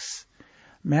 86,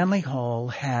 Manly Hall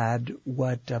had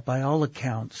what, by all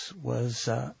accounts, was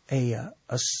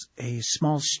a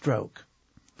small stroke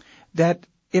that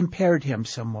impaired him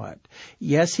somewhat.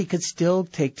 Yes, he could still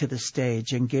take to the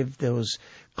stage and give those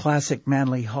classic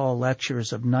Manly Hall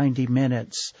lectures of 90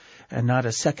 minutes and not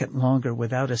a second longer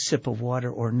without a sip of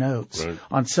water or notes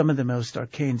on some of the most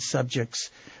arcane subjects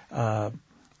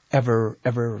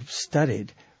ever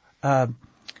studied.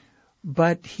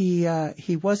 But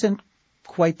he wasn't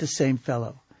quite the same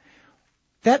fellow.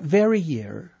 That very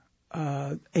year,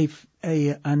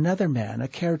 another man, a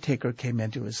caretaker, came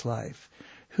into his life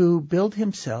who billed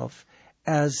himself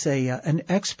as an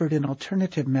expert in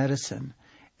alternative medicine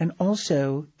and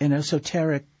also in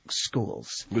esoteric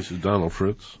schools. This is Donald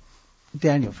Fritz?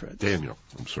 Daniel Fritz. Daniel,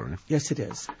 I'm sorry. Yes, it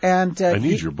is. And I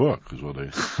need your book, is what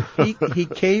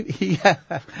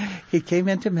he came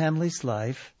into Manly's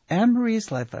life and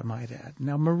Marie's life, I might add.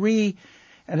 Now, Marie,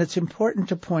 and it's important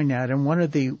to point out, and one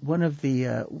of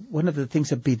the things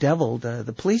that bedeviled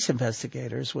the police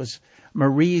investigators was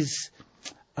Marie's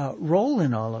role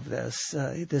in all of this,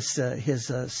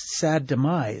 his sad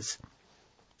demise.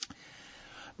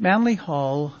 Manly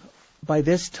Hall, by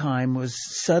this time, was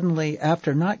suddenly,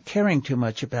 after not caring too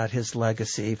much about his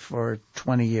legacy for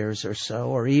 20 years or so,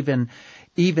 or even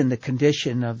the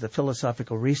condition of the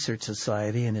Philosophical Research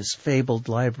Society and his fabled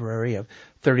library of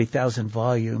 30,000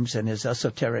 volumes and his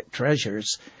esoteric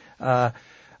treasures,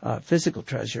 physical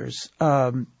treasures,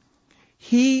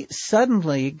 he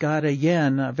suddenly got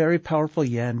a very powerful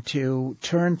yen to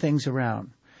turn things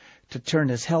around, to turn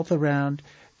his health around,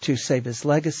 to save his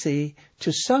legacy,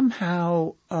 to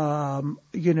somehow,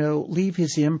 leave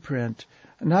his imprint,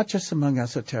 not just among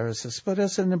esotericists, but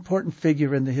as an important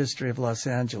figure in the history of Los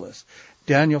Angeles.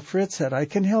 Daniel Fritz said, I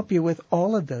can help you with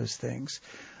all of those things.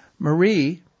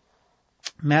 Marie,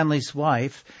 Manly's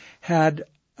wife, had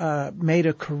made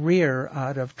a career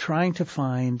out of trying to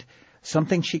find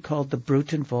something she called the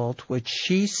Bruton Vault, which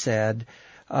she said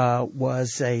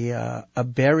was a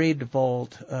buried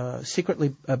vault, a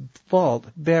vault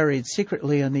buried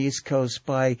secretly on the East Coast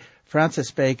by Francis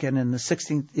Bacon in the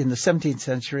 17th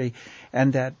century,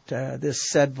 and that this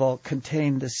said vault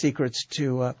contained the secrets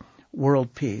to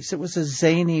world peace. It was a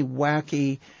zany,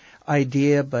 wacky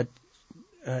idea, but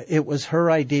it was her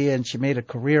idea, and she made a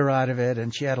career out of it,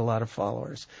 and she had a lot of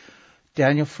followers.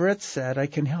 Daniel Fritz said, I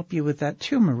can help you with that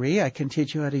too, Marie. I can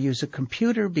teach you how to use a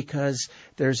computer because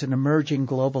there's an emerging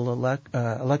global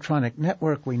electronic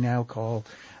network we now call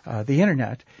the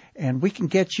Internet. And we can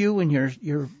get you and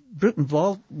your Bruton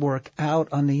Vault work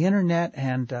out on the Internet,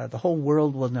 and the whole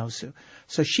world will know so.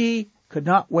 So she could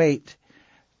not wait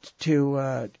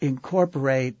to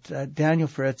incorporate Daniel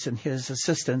Fritz and his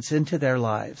assistants into their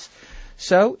lives.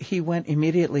 So he went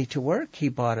immediately to work. He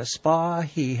bought a spa.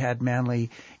 He had Manly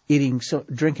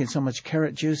drinking so much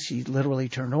carrot juice, he literally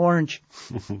turned orange.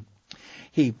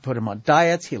 He put him on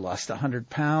diets. He lost 100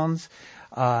 pounds.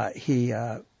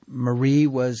 Marie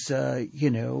was,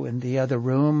 in the other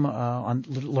room on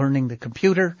learning the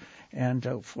computer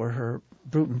and for her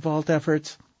Bruton Vault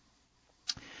efforts.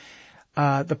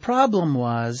 The problem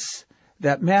was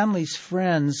that Manly's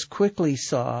friends quickly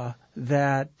saw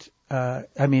that,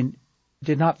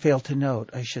 did not fail to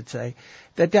note, I should say,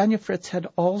 that Daniel Fritz had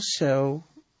also,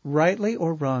 rightly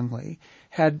or wrongly,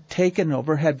 had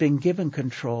been given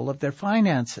control of their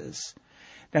finances.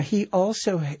 Now, he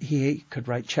could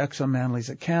write checks on Manly's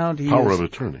account. Power of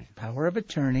attorney. Power of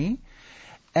attorney.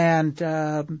 And,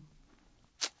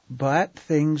 but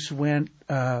things went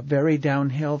very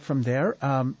downhill from there,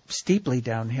 steeply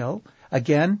downhill.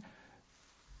 Again,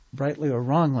 rightly or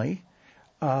wrongly.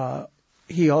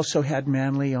 He also had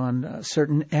Manly on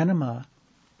certain enema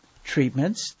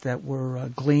treatments that were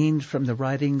gleaned from the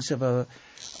writings of a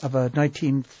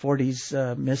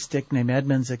 1940s mystic named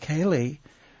Edmund Zakeli,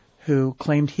 who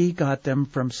claimed he got them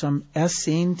from some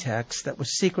Essene text that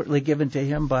was secretly given to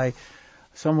him by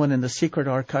someone in the secret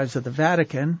archives of the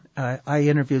Vatican. I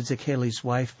interviewed Zakeli's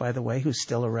wife, by the way, who's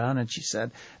still around, and she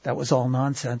said that was all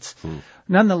nonsense.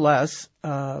 Nonetheless,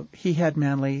 he had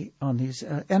Manly on these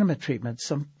enema treatments,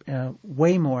 some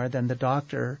way more than the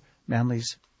doctor,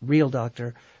 Manly's real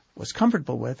doctor, was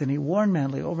comfortable with, and he warned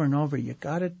Manly over and over, you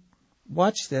got to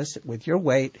watch this with your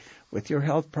weight, with your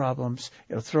health problems.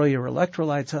 It'll throw your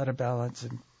electrolytes out of balance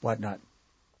and whatnot.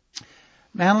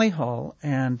 Manly Hall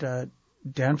and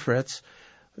Dan Fritz,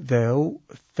 though,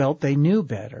 felt they knew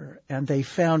better, and they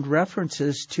found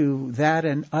references to that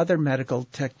and other medical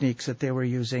techniques that they were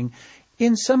using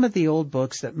in some of the old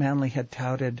books that Manly had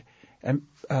touted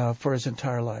for his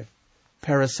entire life.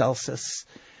 Paracelsus,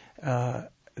 the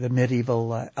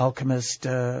medieval alchemist,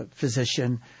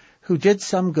 physician, who did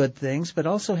some good things, but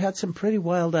also had some pretty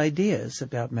wild ideas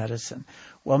about medicine.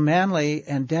 Well, Manly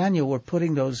and Daniel were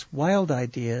putting those wild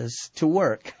ideas to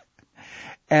work.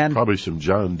 And probably some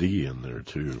John Dee in there,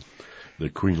 too. The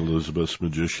Queen Elizabeth's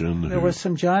magician. There was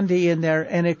some John Dee in there,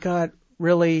 and it got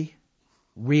really,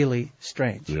 really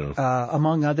strange. Yeah.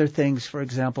 Among other things, for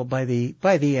example, by the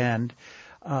end,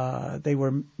 they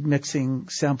were mixing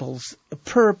samples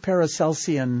per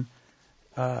Paracelsian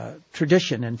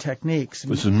tradition and techniques.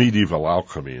 This is medieval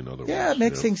alchemy, in other words. Yeah,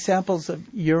 mixing samples of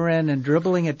urine and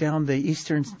dribbling it down the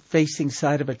eastern-facing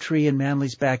side of a tree in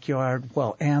Manly's backyard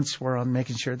while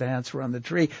making sure the ants were on the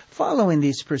tree, following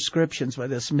these prescriptions by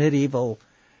this medieval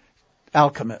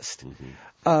alchemist.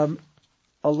 Mm-hmm.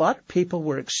 A lot of people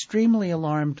were extremely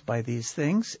alarmed by these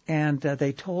things, and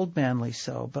they told Manly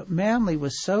so. But Manly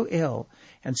was so ill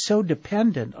and so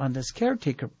dependent on this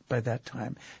caretaker by that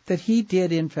time that he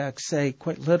did, in fact, say,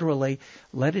 quite literally,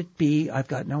 let it be. I've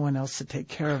got no one else to take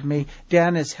care of me.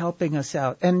 Dan is helping us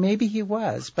out. And maybe he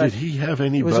was, but did he have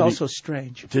anybody, it was also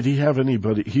strange. Did he have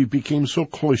anybody? He became so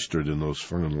cloistered in those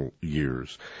final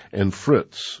years. And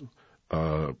Fritz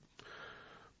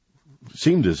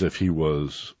seemed as if he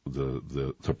was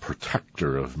the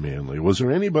protector of Manly. Was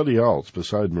there anybody else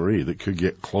beside Marie that could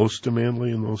get close to Manly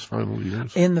in those final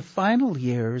years? In the final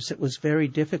years, it was very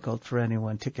difficult for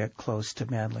anyone to get close to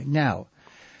Manly. Now,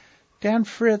 Dan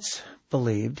Fritz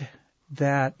believed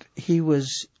that it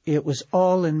was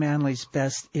all in Manly's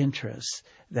best interest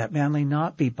that Manly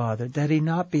not be bothered, that he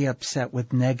not be upset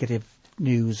with negative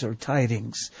news or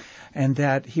tidings, and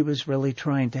that he was really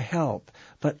trying to help.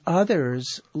 But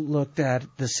others looked at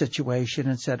the situation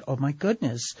and said, oh my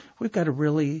goodness, we've got a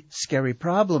really scary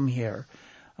problem here.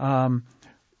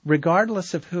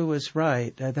 Regardless of who was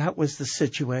right, that was the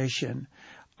situation.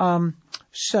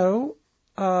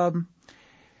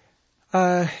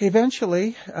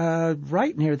 Eventually,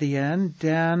 right near the end,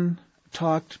 Dan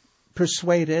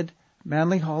persuaded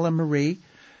Manly Hall and Marie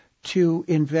to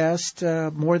invest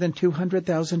more than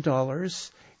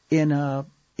 $200,000 in a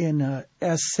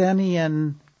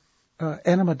Essenian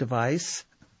enema device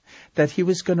that he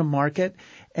was going to market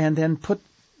and then put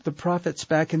the profits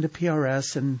back into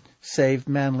PRS and save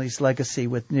Manly's legacy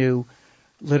with new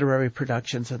literary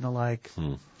productions and the like.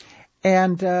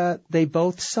 And they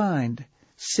both signed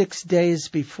 6 days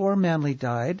before Manly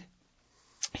died.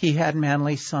 He had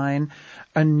Manly sign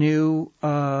a new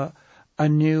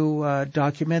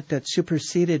document that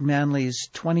superseded Manly's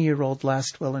 20-year-old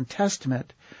last will and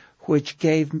testament, which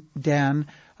gave Dan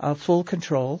full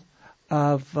control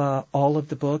of all of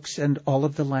the books and all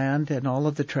of the land and all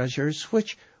of the treasures,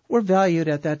 which were valued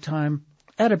at that time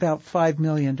at about $5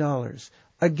 million.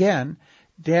 Again,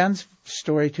 Dan's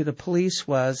story to the police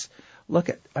was, look,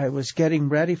 I was getting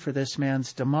ready for this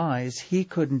man's demise. He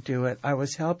couldn't do it. I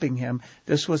was helping him.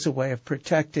 This was a way of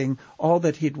protecting all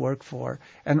that he'd worked for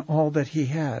and all that he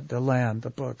had, the land, the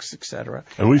books, etc.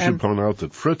 And we should point out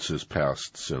that Fritz has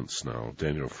passed since now.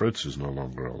 Daniel Fritz is no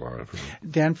longer alive.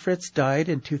 Right? Dan Fritz died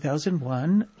in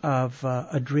 2001 of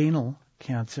adrenal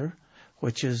cancer,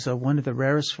 which is one of the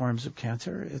rarest forms of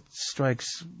cancer. It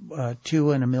strikes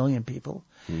 2 in a million people.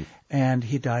 And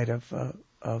he died of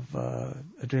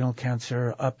adrenal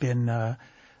cancer up in,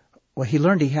 he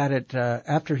learned he had it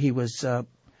after he was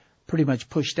pretty much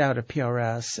pushed out of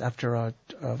PRS after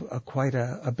quite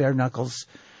a bare knuckles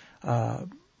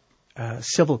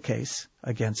civil case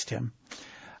against him,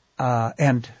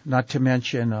 and not to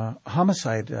mention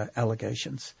homicide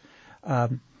allegations.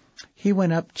 He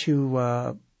went up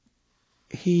to,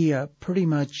 pretty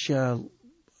much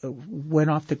went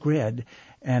off the grid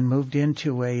and moved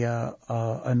into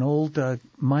an old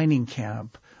mining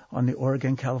camp on the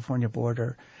Oregon-California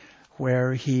border,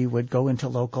 where he would go into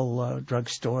local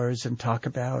drugstores and talk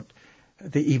about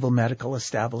the evil medical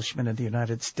establishment in the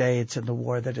United States and the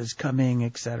war that is coming,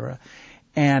 etc.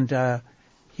 And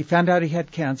he found out he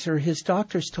had cancer. His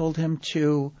doctors told him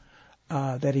to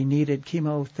that he needed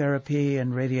chemotherapy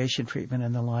and radiation treatment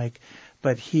and the like.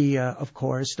 But he, of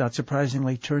course, not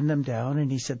surprisingly, turned them down,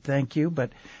 and he said, "Thank you,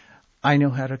 but I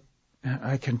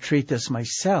can treat this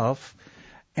myself."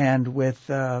 And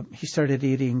he started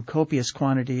eating copious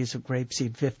quantities of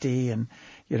grapeseed 50 and,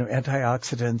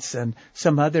 antioxidants and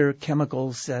some other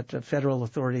chemicals that federal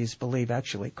authorities believe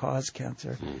actually cause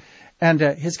cancer. And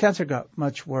his cancer got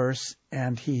much worse,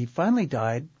 and he finally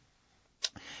died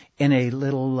in a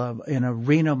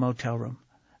Reno motel room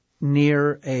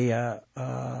near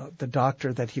the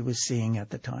doctor that he was seeing at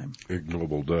the time.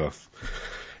 Ignoble death.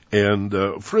 And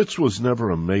Fritz was never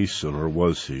a Mason, or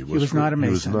was he? He was not a Mason.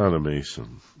 He was not a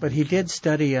Mason. But he did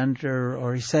study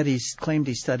claimed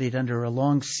he studied under a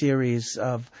long series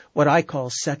of what I call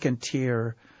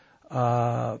second-tier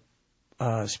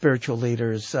spiritual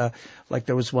leaders. Like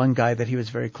there was one guy that he was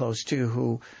very close to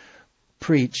who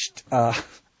preached,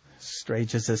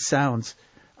 strange as this sounds,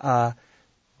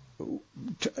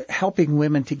 helping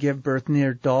women to give birth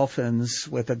near dolphins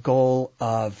with a goal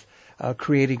of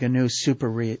creating a new super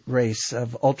race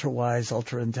of ultra-wise,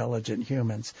 ultra-intelligent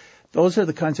humans. Those are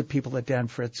the kinds of people that Dan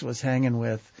Fritz was hanging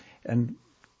with and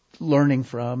learning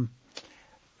from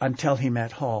until he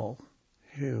met Hall,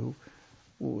 who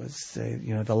was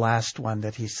the last one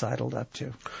that he sidled up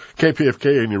to.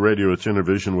 KPFK in your radio, it's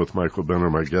Intervision with Michael Benner.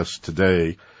 My guest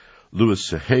today, Louis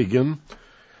Sahagan.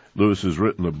 Louis has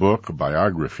written a book, a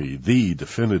biography, the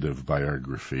definitive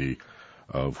biography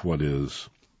of what is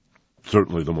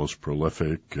certainly the most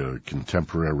prolific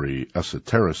contemporary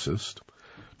esotericist,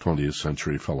 20th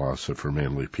century philosopher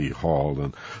Manly P. Hall.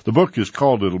 And the book is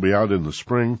called, it'll be out in the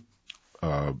spring,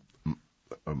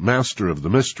 Master of the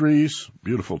Mysteries,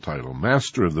 beautiful title,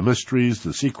 Master of the Mysteries,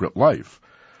 The Secret Life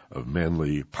of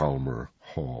Manly Palmer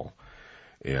Hall.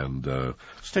 And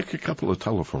let's take a couple of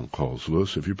telephone calls,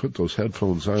 Louis. If you put those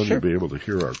headphones on, Sure. You'll be able to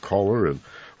hear our caller. And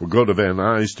we'll go to Van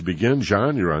Nuys to begin.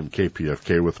 John, you're on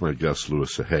KPFK with my guest,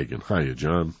 Louis Sahagan. Hiya,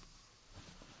 John.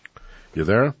 You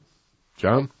there?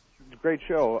 John? Great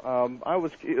show. I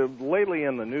was lately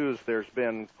in the news. There's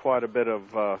been quite a bit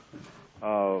of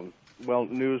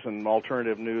news and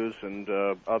alternative news and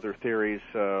other theories,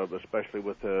 especially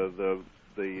with the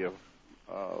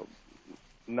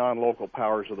non-local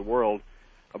powers of the world,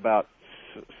 about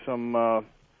some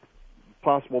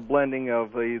possible blending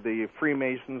of the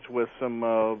Freemasons with some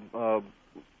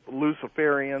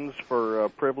Luciferians for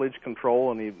privilege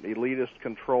control and elitist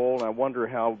control. And I wonder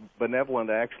how benevolent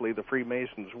actually the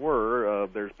Freemasons were.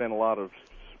 There's been a lot of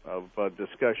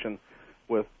discussion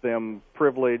with them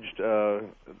privileging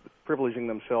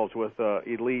themselves with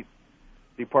elite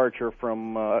departure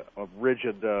from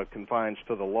rigid confines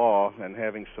to the law and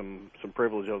having some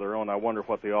privilege of their own. I wonder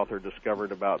what the author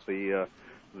discovered about the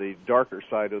darker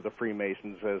side of the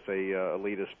Freemasons as a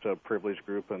elitist privileged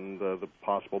group and the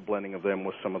possible blending of them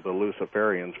with some of the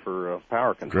Luciferians for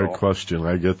power control. Great question.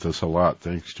 I get this a lot.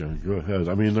 Thanks, John. Go ahead.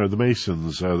 I mean, are the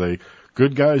Masons, are they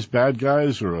good guys, bad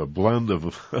guys, or a blend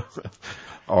of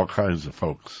all kinds of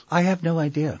folks? I have no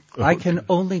idea. Okay. I can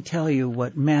only tell you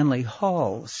what Manly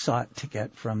Hall sought to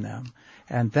get from them,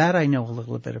 and that I know a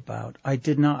little bit about. I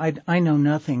know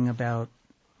nothing about.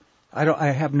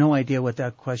 I have no idea what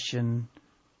that question,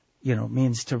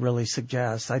 means to really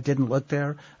suggest. I didn't look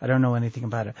there. I don't know anything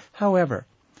about it. However,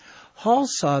 Hall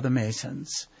saw the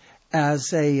Masons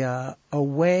as a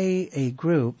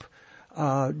group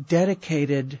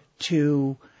dedicated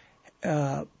to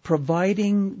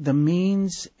providing the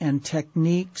means and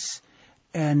techniques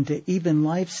and even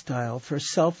lifestyle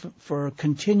for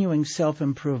continuing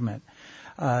self-improvement,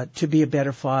 to be a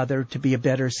better father, to be a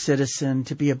better citizen,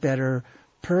 to be a better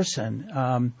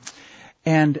person.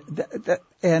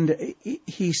 And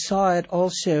he saw it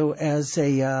also as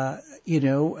an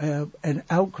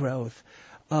outgrowth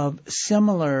of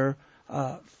similar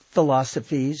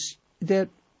philosophies that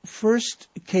first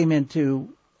came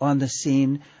on the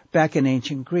scene back in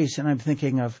ancient Greece, and I'm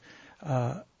thinking of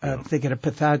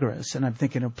Pythagoras, and I'm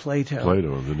thinking of Plato.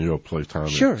 Plato, the Neoplatonics.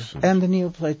 Sure, and the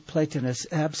Neoplatonists,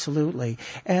 absolutely.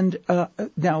 And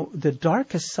now, the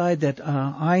darkest side that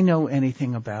I know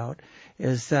anything about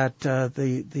is that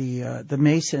the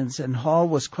Masons, and Hall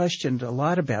was questioned a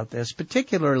lot about this,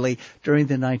 particularly during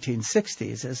the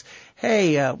 1960s, is,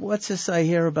 hey, what's this I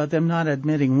hear about them not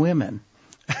admitting women?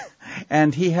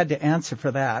 And he had to answer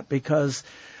for that because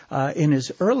in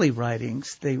his early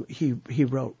writings, he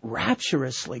wrote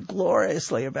rapturously,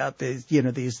 gloriously about this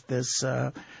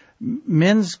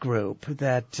men's group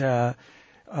that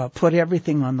put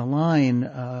everything on the line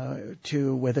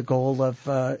with a goal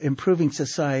of improving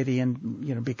society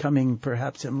and becoming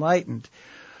perhaps enlightened.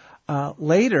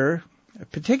 Later,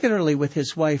 particularly with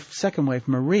his wife, second wife,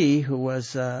 Marie, who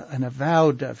was an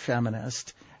avowed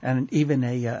feminist and even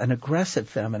an aggressive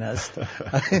feminist,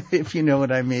 if you know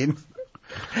what I mean.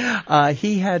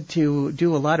 He had to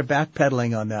do a lot of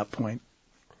backpedaling on that point.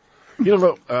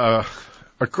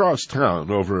 Across town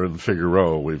over in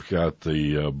Figueroa, we've got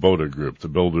the Boda Group, the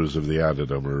Builders of the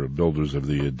Adytum, or Builders of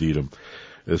the Adytum.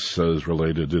 This is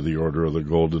related to the Order of the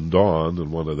Golden Dawn,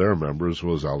 and one of their members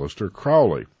was Aleister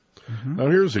Crowley. Mm-hmm. Now,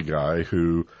 here's a guy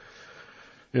who,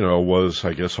 was,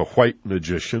 I guess, a white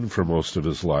magician for most of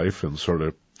his life and sort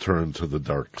of turned to the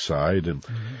dark side.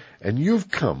 And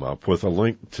you've come up with a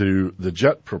link to the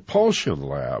Jet Propulsion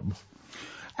Lab.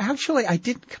 Actually, I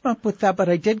didn't come up with that, but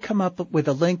I did come up with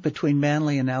a link between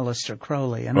Manly and Aleister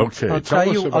Crowley. And okay, I'll tell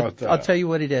us about that. I'll tell you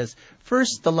what it is.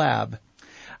 First, the lab.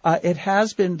 There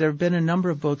have been a number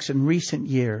of books in recent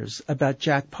years about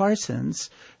Jack Parsons,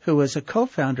 who was a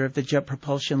co-founder of the Jet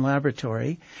Propulsion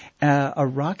Laboratory, a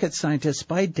rocket scientist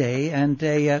by day, and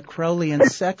a Crowleyan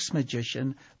sex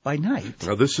magician by night.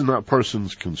 Now, this is not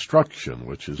Parsons Construction,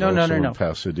 which is also in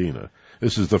Pasadena.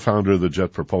 This is the founder of the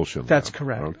Jet Propulsion Lab. That's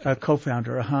correct. Okay. A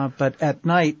co-founder, But at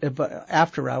night,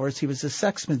 after hours, he was a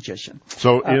sex magician.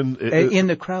 So in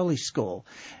the Crowley School.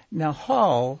 Now,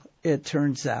 Hall, it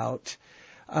turns out,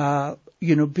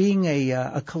 being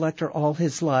a collector all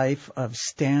his life of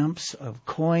stamps, of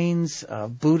coins,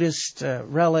 of Buddhist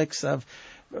relics, of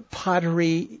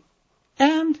pottery,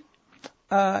 and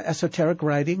esoteric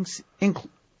writings,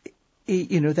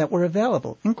 that were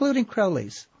available, including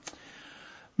Crowley's.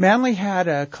 Manly had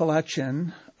a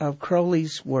collection of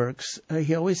Crowley's works.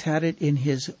 He always had it in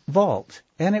his vault.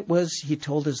 And he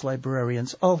told his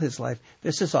librarians all his life,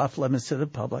 this is off limits to the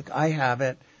public. I have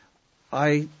it.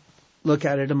 I look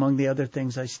at it among the other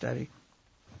things I study.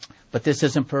 But this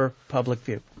isn't for public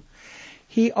view.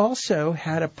 He also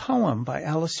had a poem by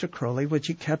Aleister Crowley, which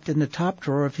he kept in the top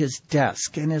drawer of his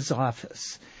desk in his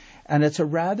office. And it's a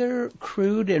rather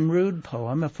crude and rude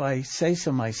poem, if I say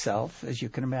so myself, as you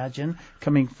can imagine,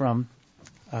 coming from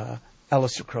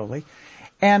Aleister Crowley.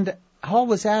 And Hall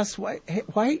was asked,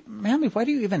 Manly, why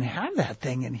do you even have that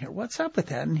thing in here? What's up with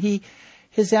that? And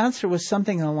his answer was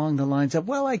something along the lines of,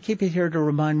 I keep it here to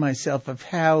remind myself of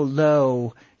how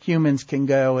low humans can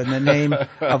go in the name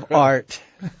of art.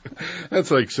 That's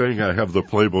like saying I have the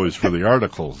Playboys for the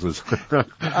articles.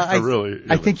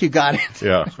 I think you got it.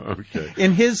 Yeah, okay.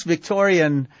 In his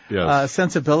Victorian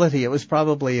sensibility, it was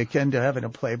probably akin to having a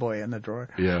Playboy in the drawer.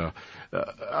 Yeah.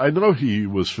 I know he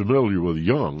was familiar with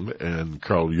Jung, and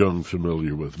Carl Jung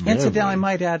familiar with Manly. Incidentally, I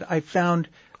might add,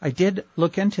 I did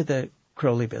look into the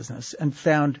Crowley business and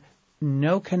found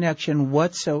no connection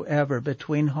whatsoever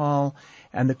between Hall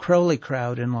and the Crowley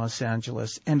crowd in Los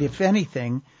Angeles. And if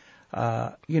anything,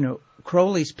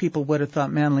 Crowley's people would have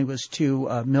thought Manly was too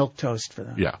milquetoast for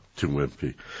them. Yeah, too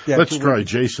wimpy. Yeah, let's try wimpy.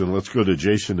 Jason. Let's go to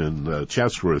Jason in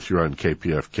Chatsworth. You're on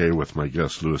KPFK with my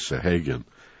guest, Louis Sahagan.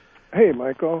 Hey,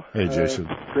 Michael. Hey, Jason.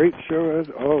 Great show as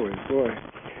always, boy.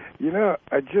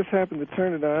 I just happened to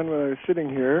turn it on when I was sitting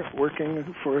here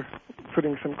working for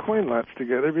putting some coin lots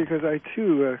together because I,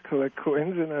 too, collect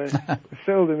coins and I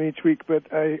sell them each week.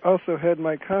 But I also had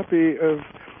my copy of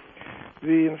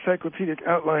the Encyclopedic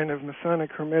Outline of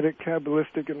Masonic, Hermetic,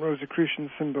 Kabbalistic, and Rosicrucian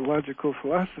Symbological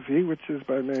Philosophy, which is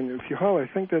by Manuel Hall. I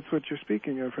think that's what you're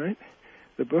speaking of, right?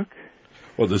 The book?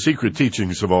 Well, The Secret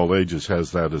Teachings of All Ages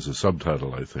has that as a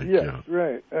subtitle, I think. Yes, yeah.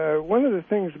 Right. One of the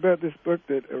things about this book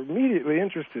that immediately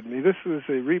interested me, this was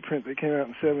a reprint that came out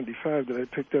in 1975 that I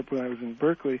picked up when I was in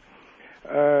Berkeley,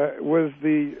 was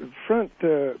the front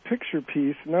picture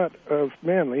piece, not of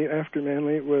Manly. After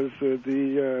Manly, it was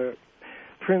the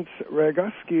Prince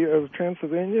Ragowski of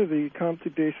Transylvania, the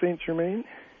Comte de Saint-Germain,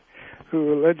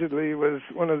 who allegedly was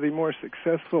one of the more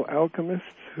successful alchemists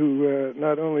who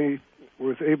not only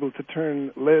was able to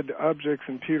turn lead objects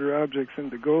and pewter objects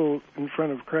into gold in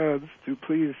front of crowds to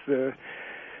please the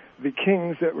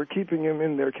kings that were keeping him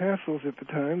in their castles at the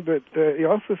time, but he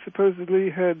also supposedly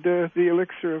had the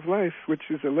elixir of life, which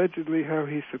is allegedly how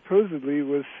he supposedly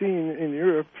was seen in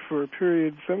Europe for a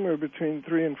period somewhere between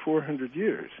 300 and 400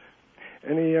 years.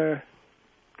 Any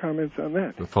comments on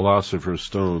that? The philosopher's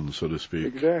stone, so to speak.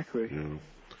 Exactly. Yeah.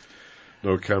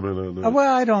 No comment on that.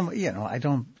 Well, I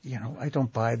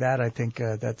don't buy that. I think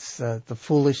that's the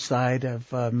foolish side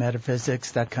of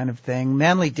metaphysics, that kind of thing.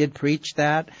 Manly did preach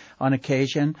that on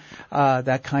occasion,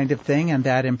 that kind of thing, and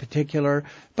that in particular.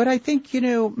 But I think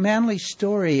Manly's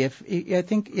story. I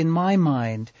think in my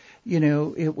mind,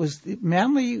 it was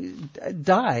Manly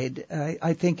died.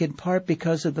 I think in part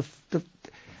because of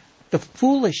the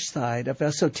foolish side of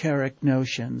esoteric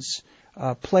notions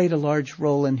played a large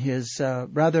role in his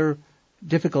rather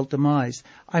difficult demise.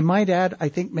 I might add, I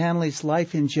think Manly's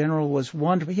life in general was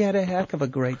wonderful. He had a heck of a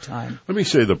great time. Let me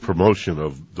say the promotion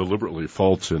of deliberately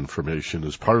false information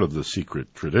is part of the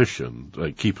secret tradition,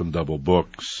 like keeping double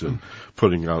books and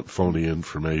putting out phony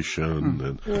information.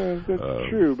 And that's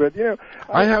true. But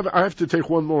I have to take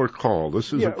one more call.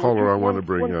 This is a caller I want to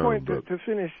bring on. One point to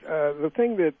finish. The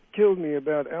thing that killed me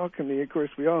about alchemy, of course,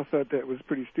 we all thought that was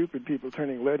pretty stupid, people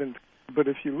turning lead into. But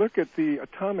if you look at the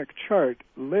atomic chart,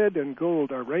 lead and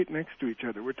gold are right next to each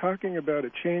other. We're talking about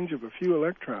a change of a few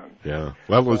electrons. Yeah.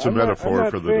 Well, it's a metaphor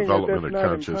for the development of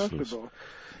consciousness. Impossible.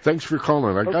 Thanks for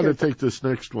calling. I got to take this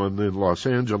next one in Los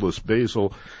Angeles,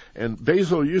 Basil. And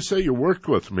Basil, you say you worked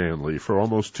with Manly for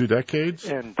almost 2 decades?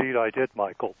 Indeed, I did,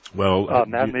 Michael. Well,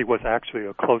 Manly was actually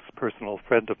a close personal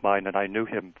friend of mine, and I knew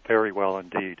him very well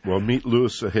indeed. Well, meet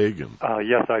Louis Sahagan.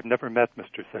 Yes, I've never met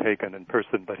Mr. Sahagan in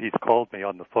person, but he's called me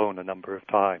on the phone a number of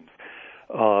times.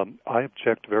 I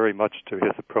object very much to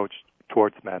his approach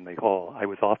towards Manly Hall. I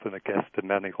was often a guest in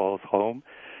Manly Hall's home,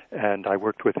 and I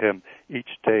worked with him each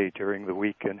day during the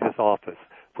week in his office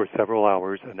for several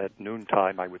hours, and at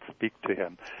noontime I would speak to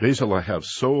him. Basil, I have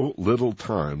so little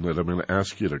time that I'm going to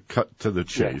ask you to cut to the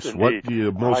chase. Yes, what do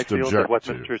you most object to? I feel that what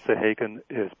Mr. Sahagan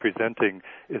is presenting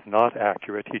is not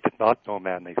accurate. He did not know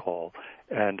Manly Hall,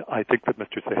 and I think that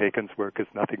Mr. Sahagan's work is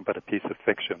nothing but a piece of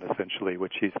fiction, essentially,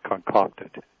 which he's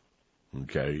concocted.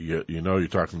 Okay, you know you're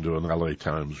talking to an LA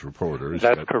Times reporter.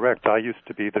 That's correct. I used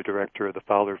to be the director of the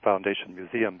Fowler Foundation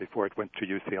Museum before it went to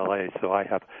UCLA, so I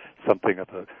have something of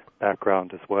a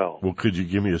background as well. Well, could you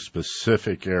give me a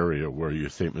specific area where you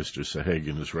think Mr.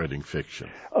 Sahagan is writing fiction?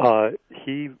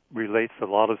 He relates a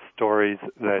lot of stories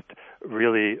that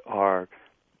really are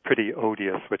pretty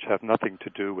odious, which have nothing to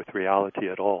do with reality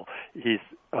at all.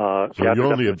 So you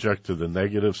only object to the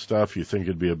negative stuff? You think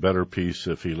it'd be a better piece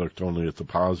if he looked only at the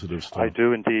positive stuff? I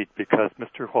do indeed, because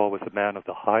Mr. Hall was a man of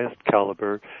the highest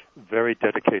caliber, very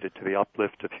dedicated to the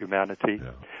uplift of humanity.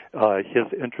 Yeah.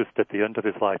 His interest at the end of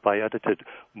his life, I edited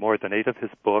more than 8 of his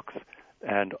books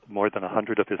and more than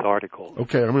 100 of his articles.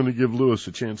 Okay, I'm going to give Louis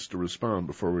a chance to respond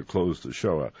before we close the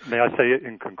show out. May I say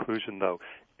in conclusion, though,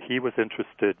 he was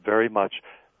interested very much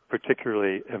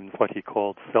particularly in what he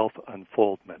called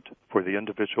self-unfoldment, for the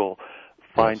individual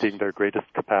finding their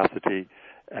greatest capacity.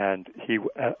 And he,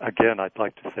 again, I'd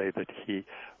like to say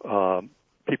that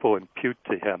people impute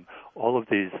to him all of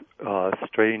these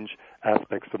strange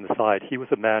aspects from the side. He was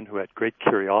a man who had great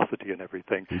curiosity and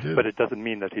everything, but it doesn't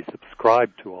mean that he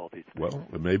subscribed to all these things. Well,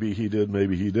 maybe he did,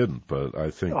 maybe he didn't, but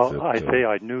I think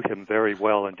I knew him very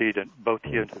well indeed, and both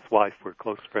he and his wife were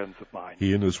close friends of mine.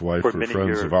 He and his wife were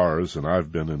friends of ours, and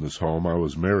I've been in his home. I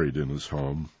was married in his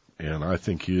home, and I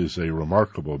think he is a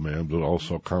remarkable man, but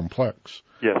also complex.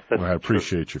 Yes, that's and I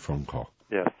appreciate your phone call.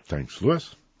 Yes. Thanks.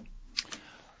 Louis?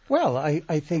 Well,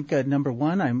 I think, number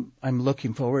one, I'm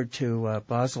looking forward to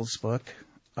Basil's book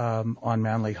on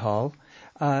Manly Hall.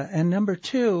 And number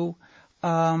two,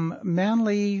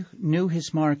 Manly knew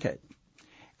his market.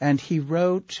 And he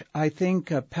wrote, I think,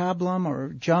 pablum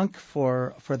or junk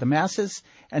for the masses,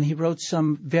 and he wrote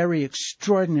some very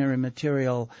extraordinary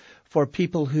material for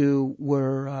people who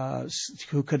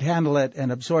could handle it and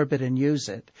absorb it and use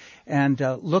it. And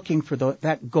looking for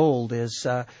that gold is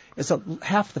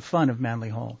half the fun of Manly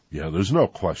Hall. Yeah, there's no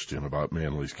question about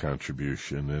Manly's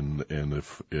contribution, and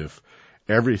if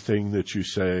everything that you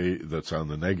say that's on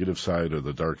the negative side or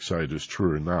the dark side is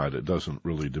true or not, it doesn't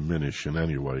really diminish in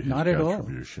any way his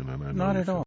contribution. And I know not at all.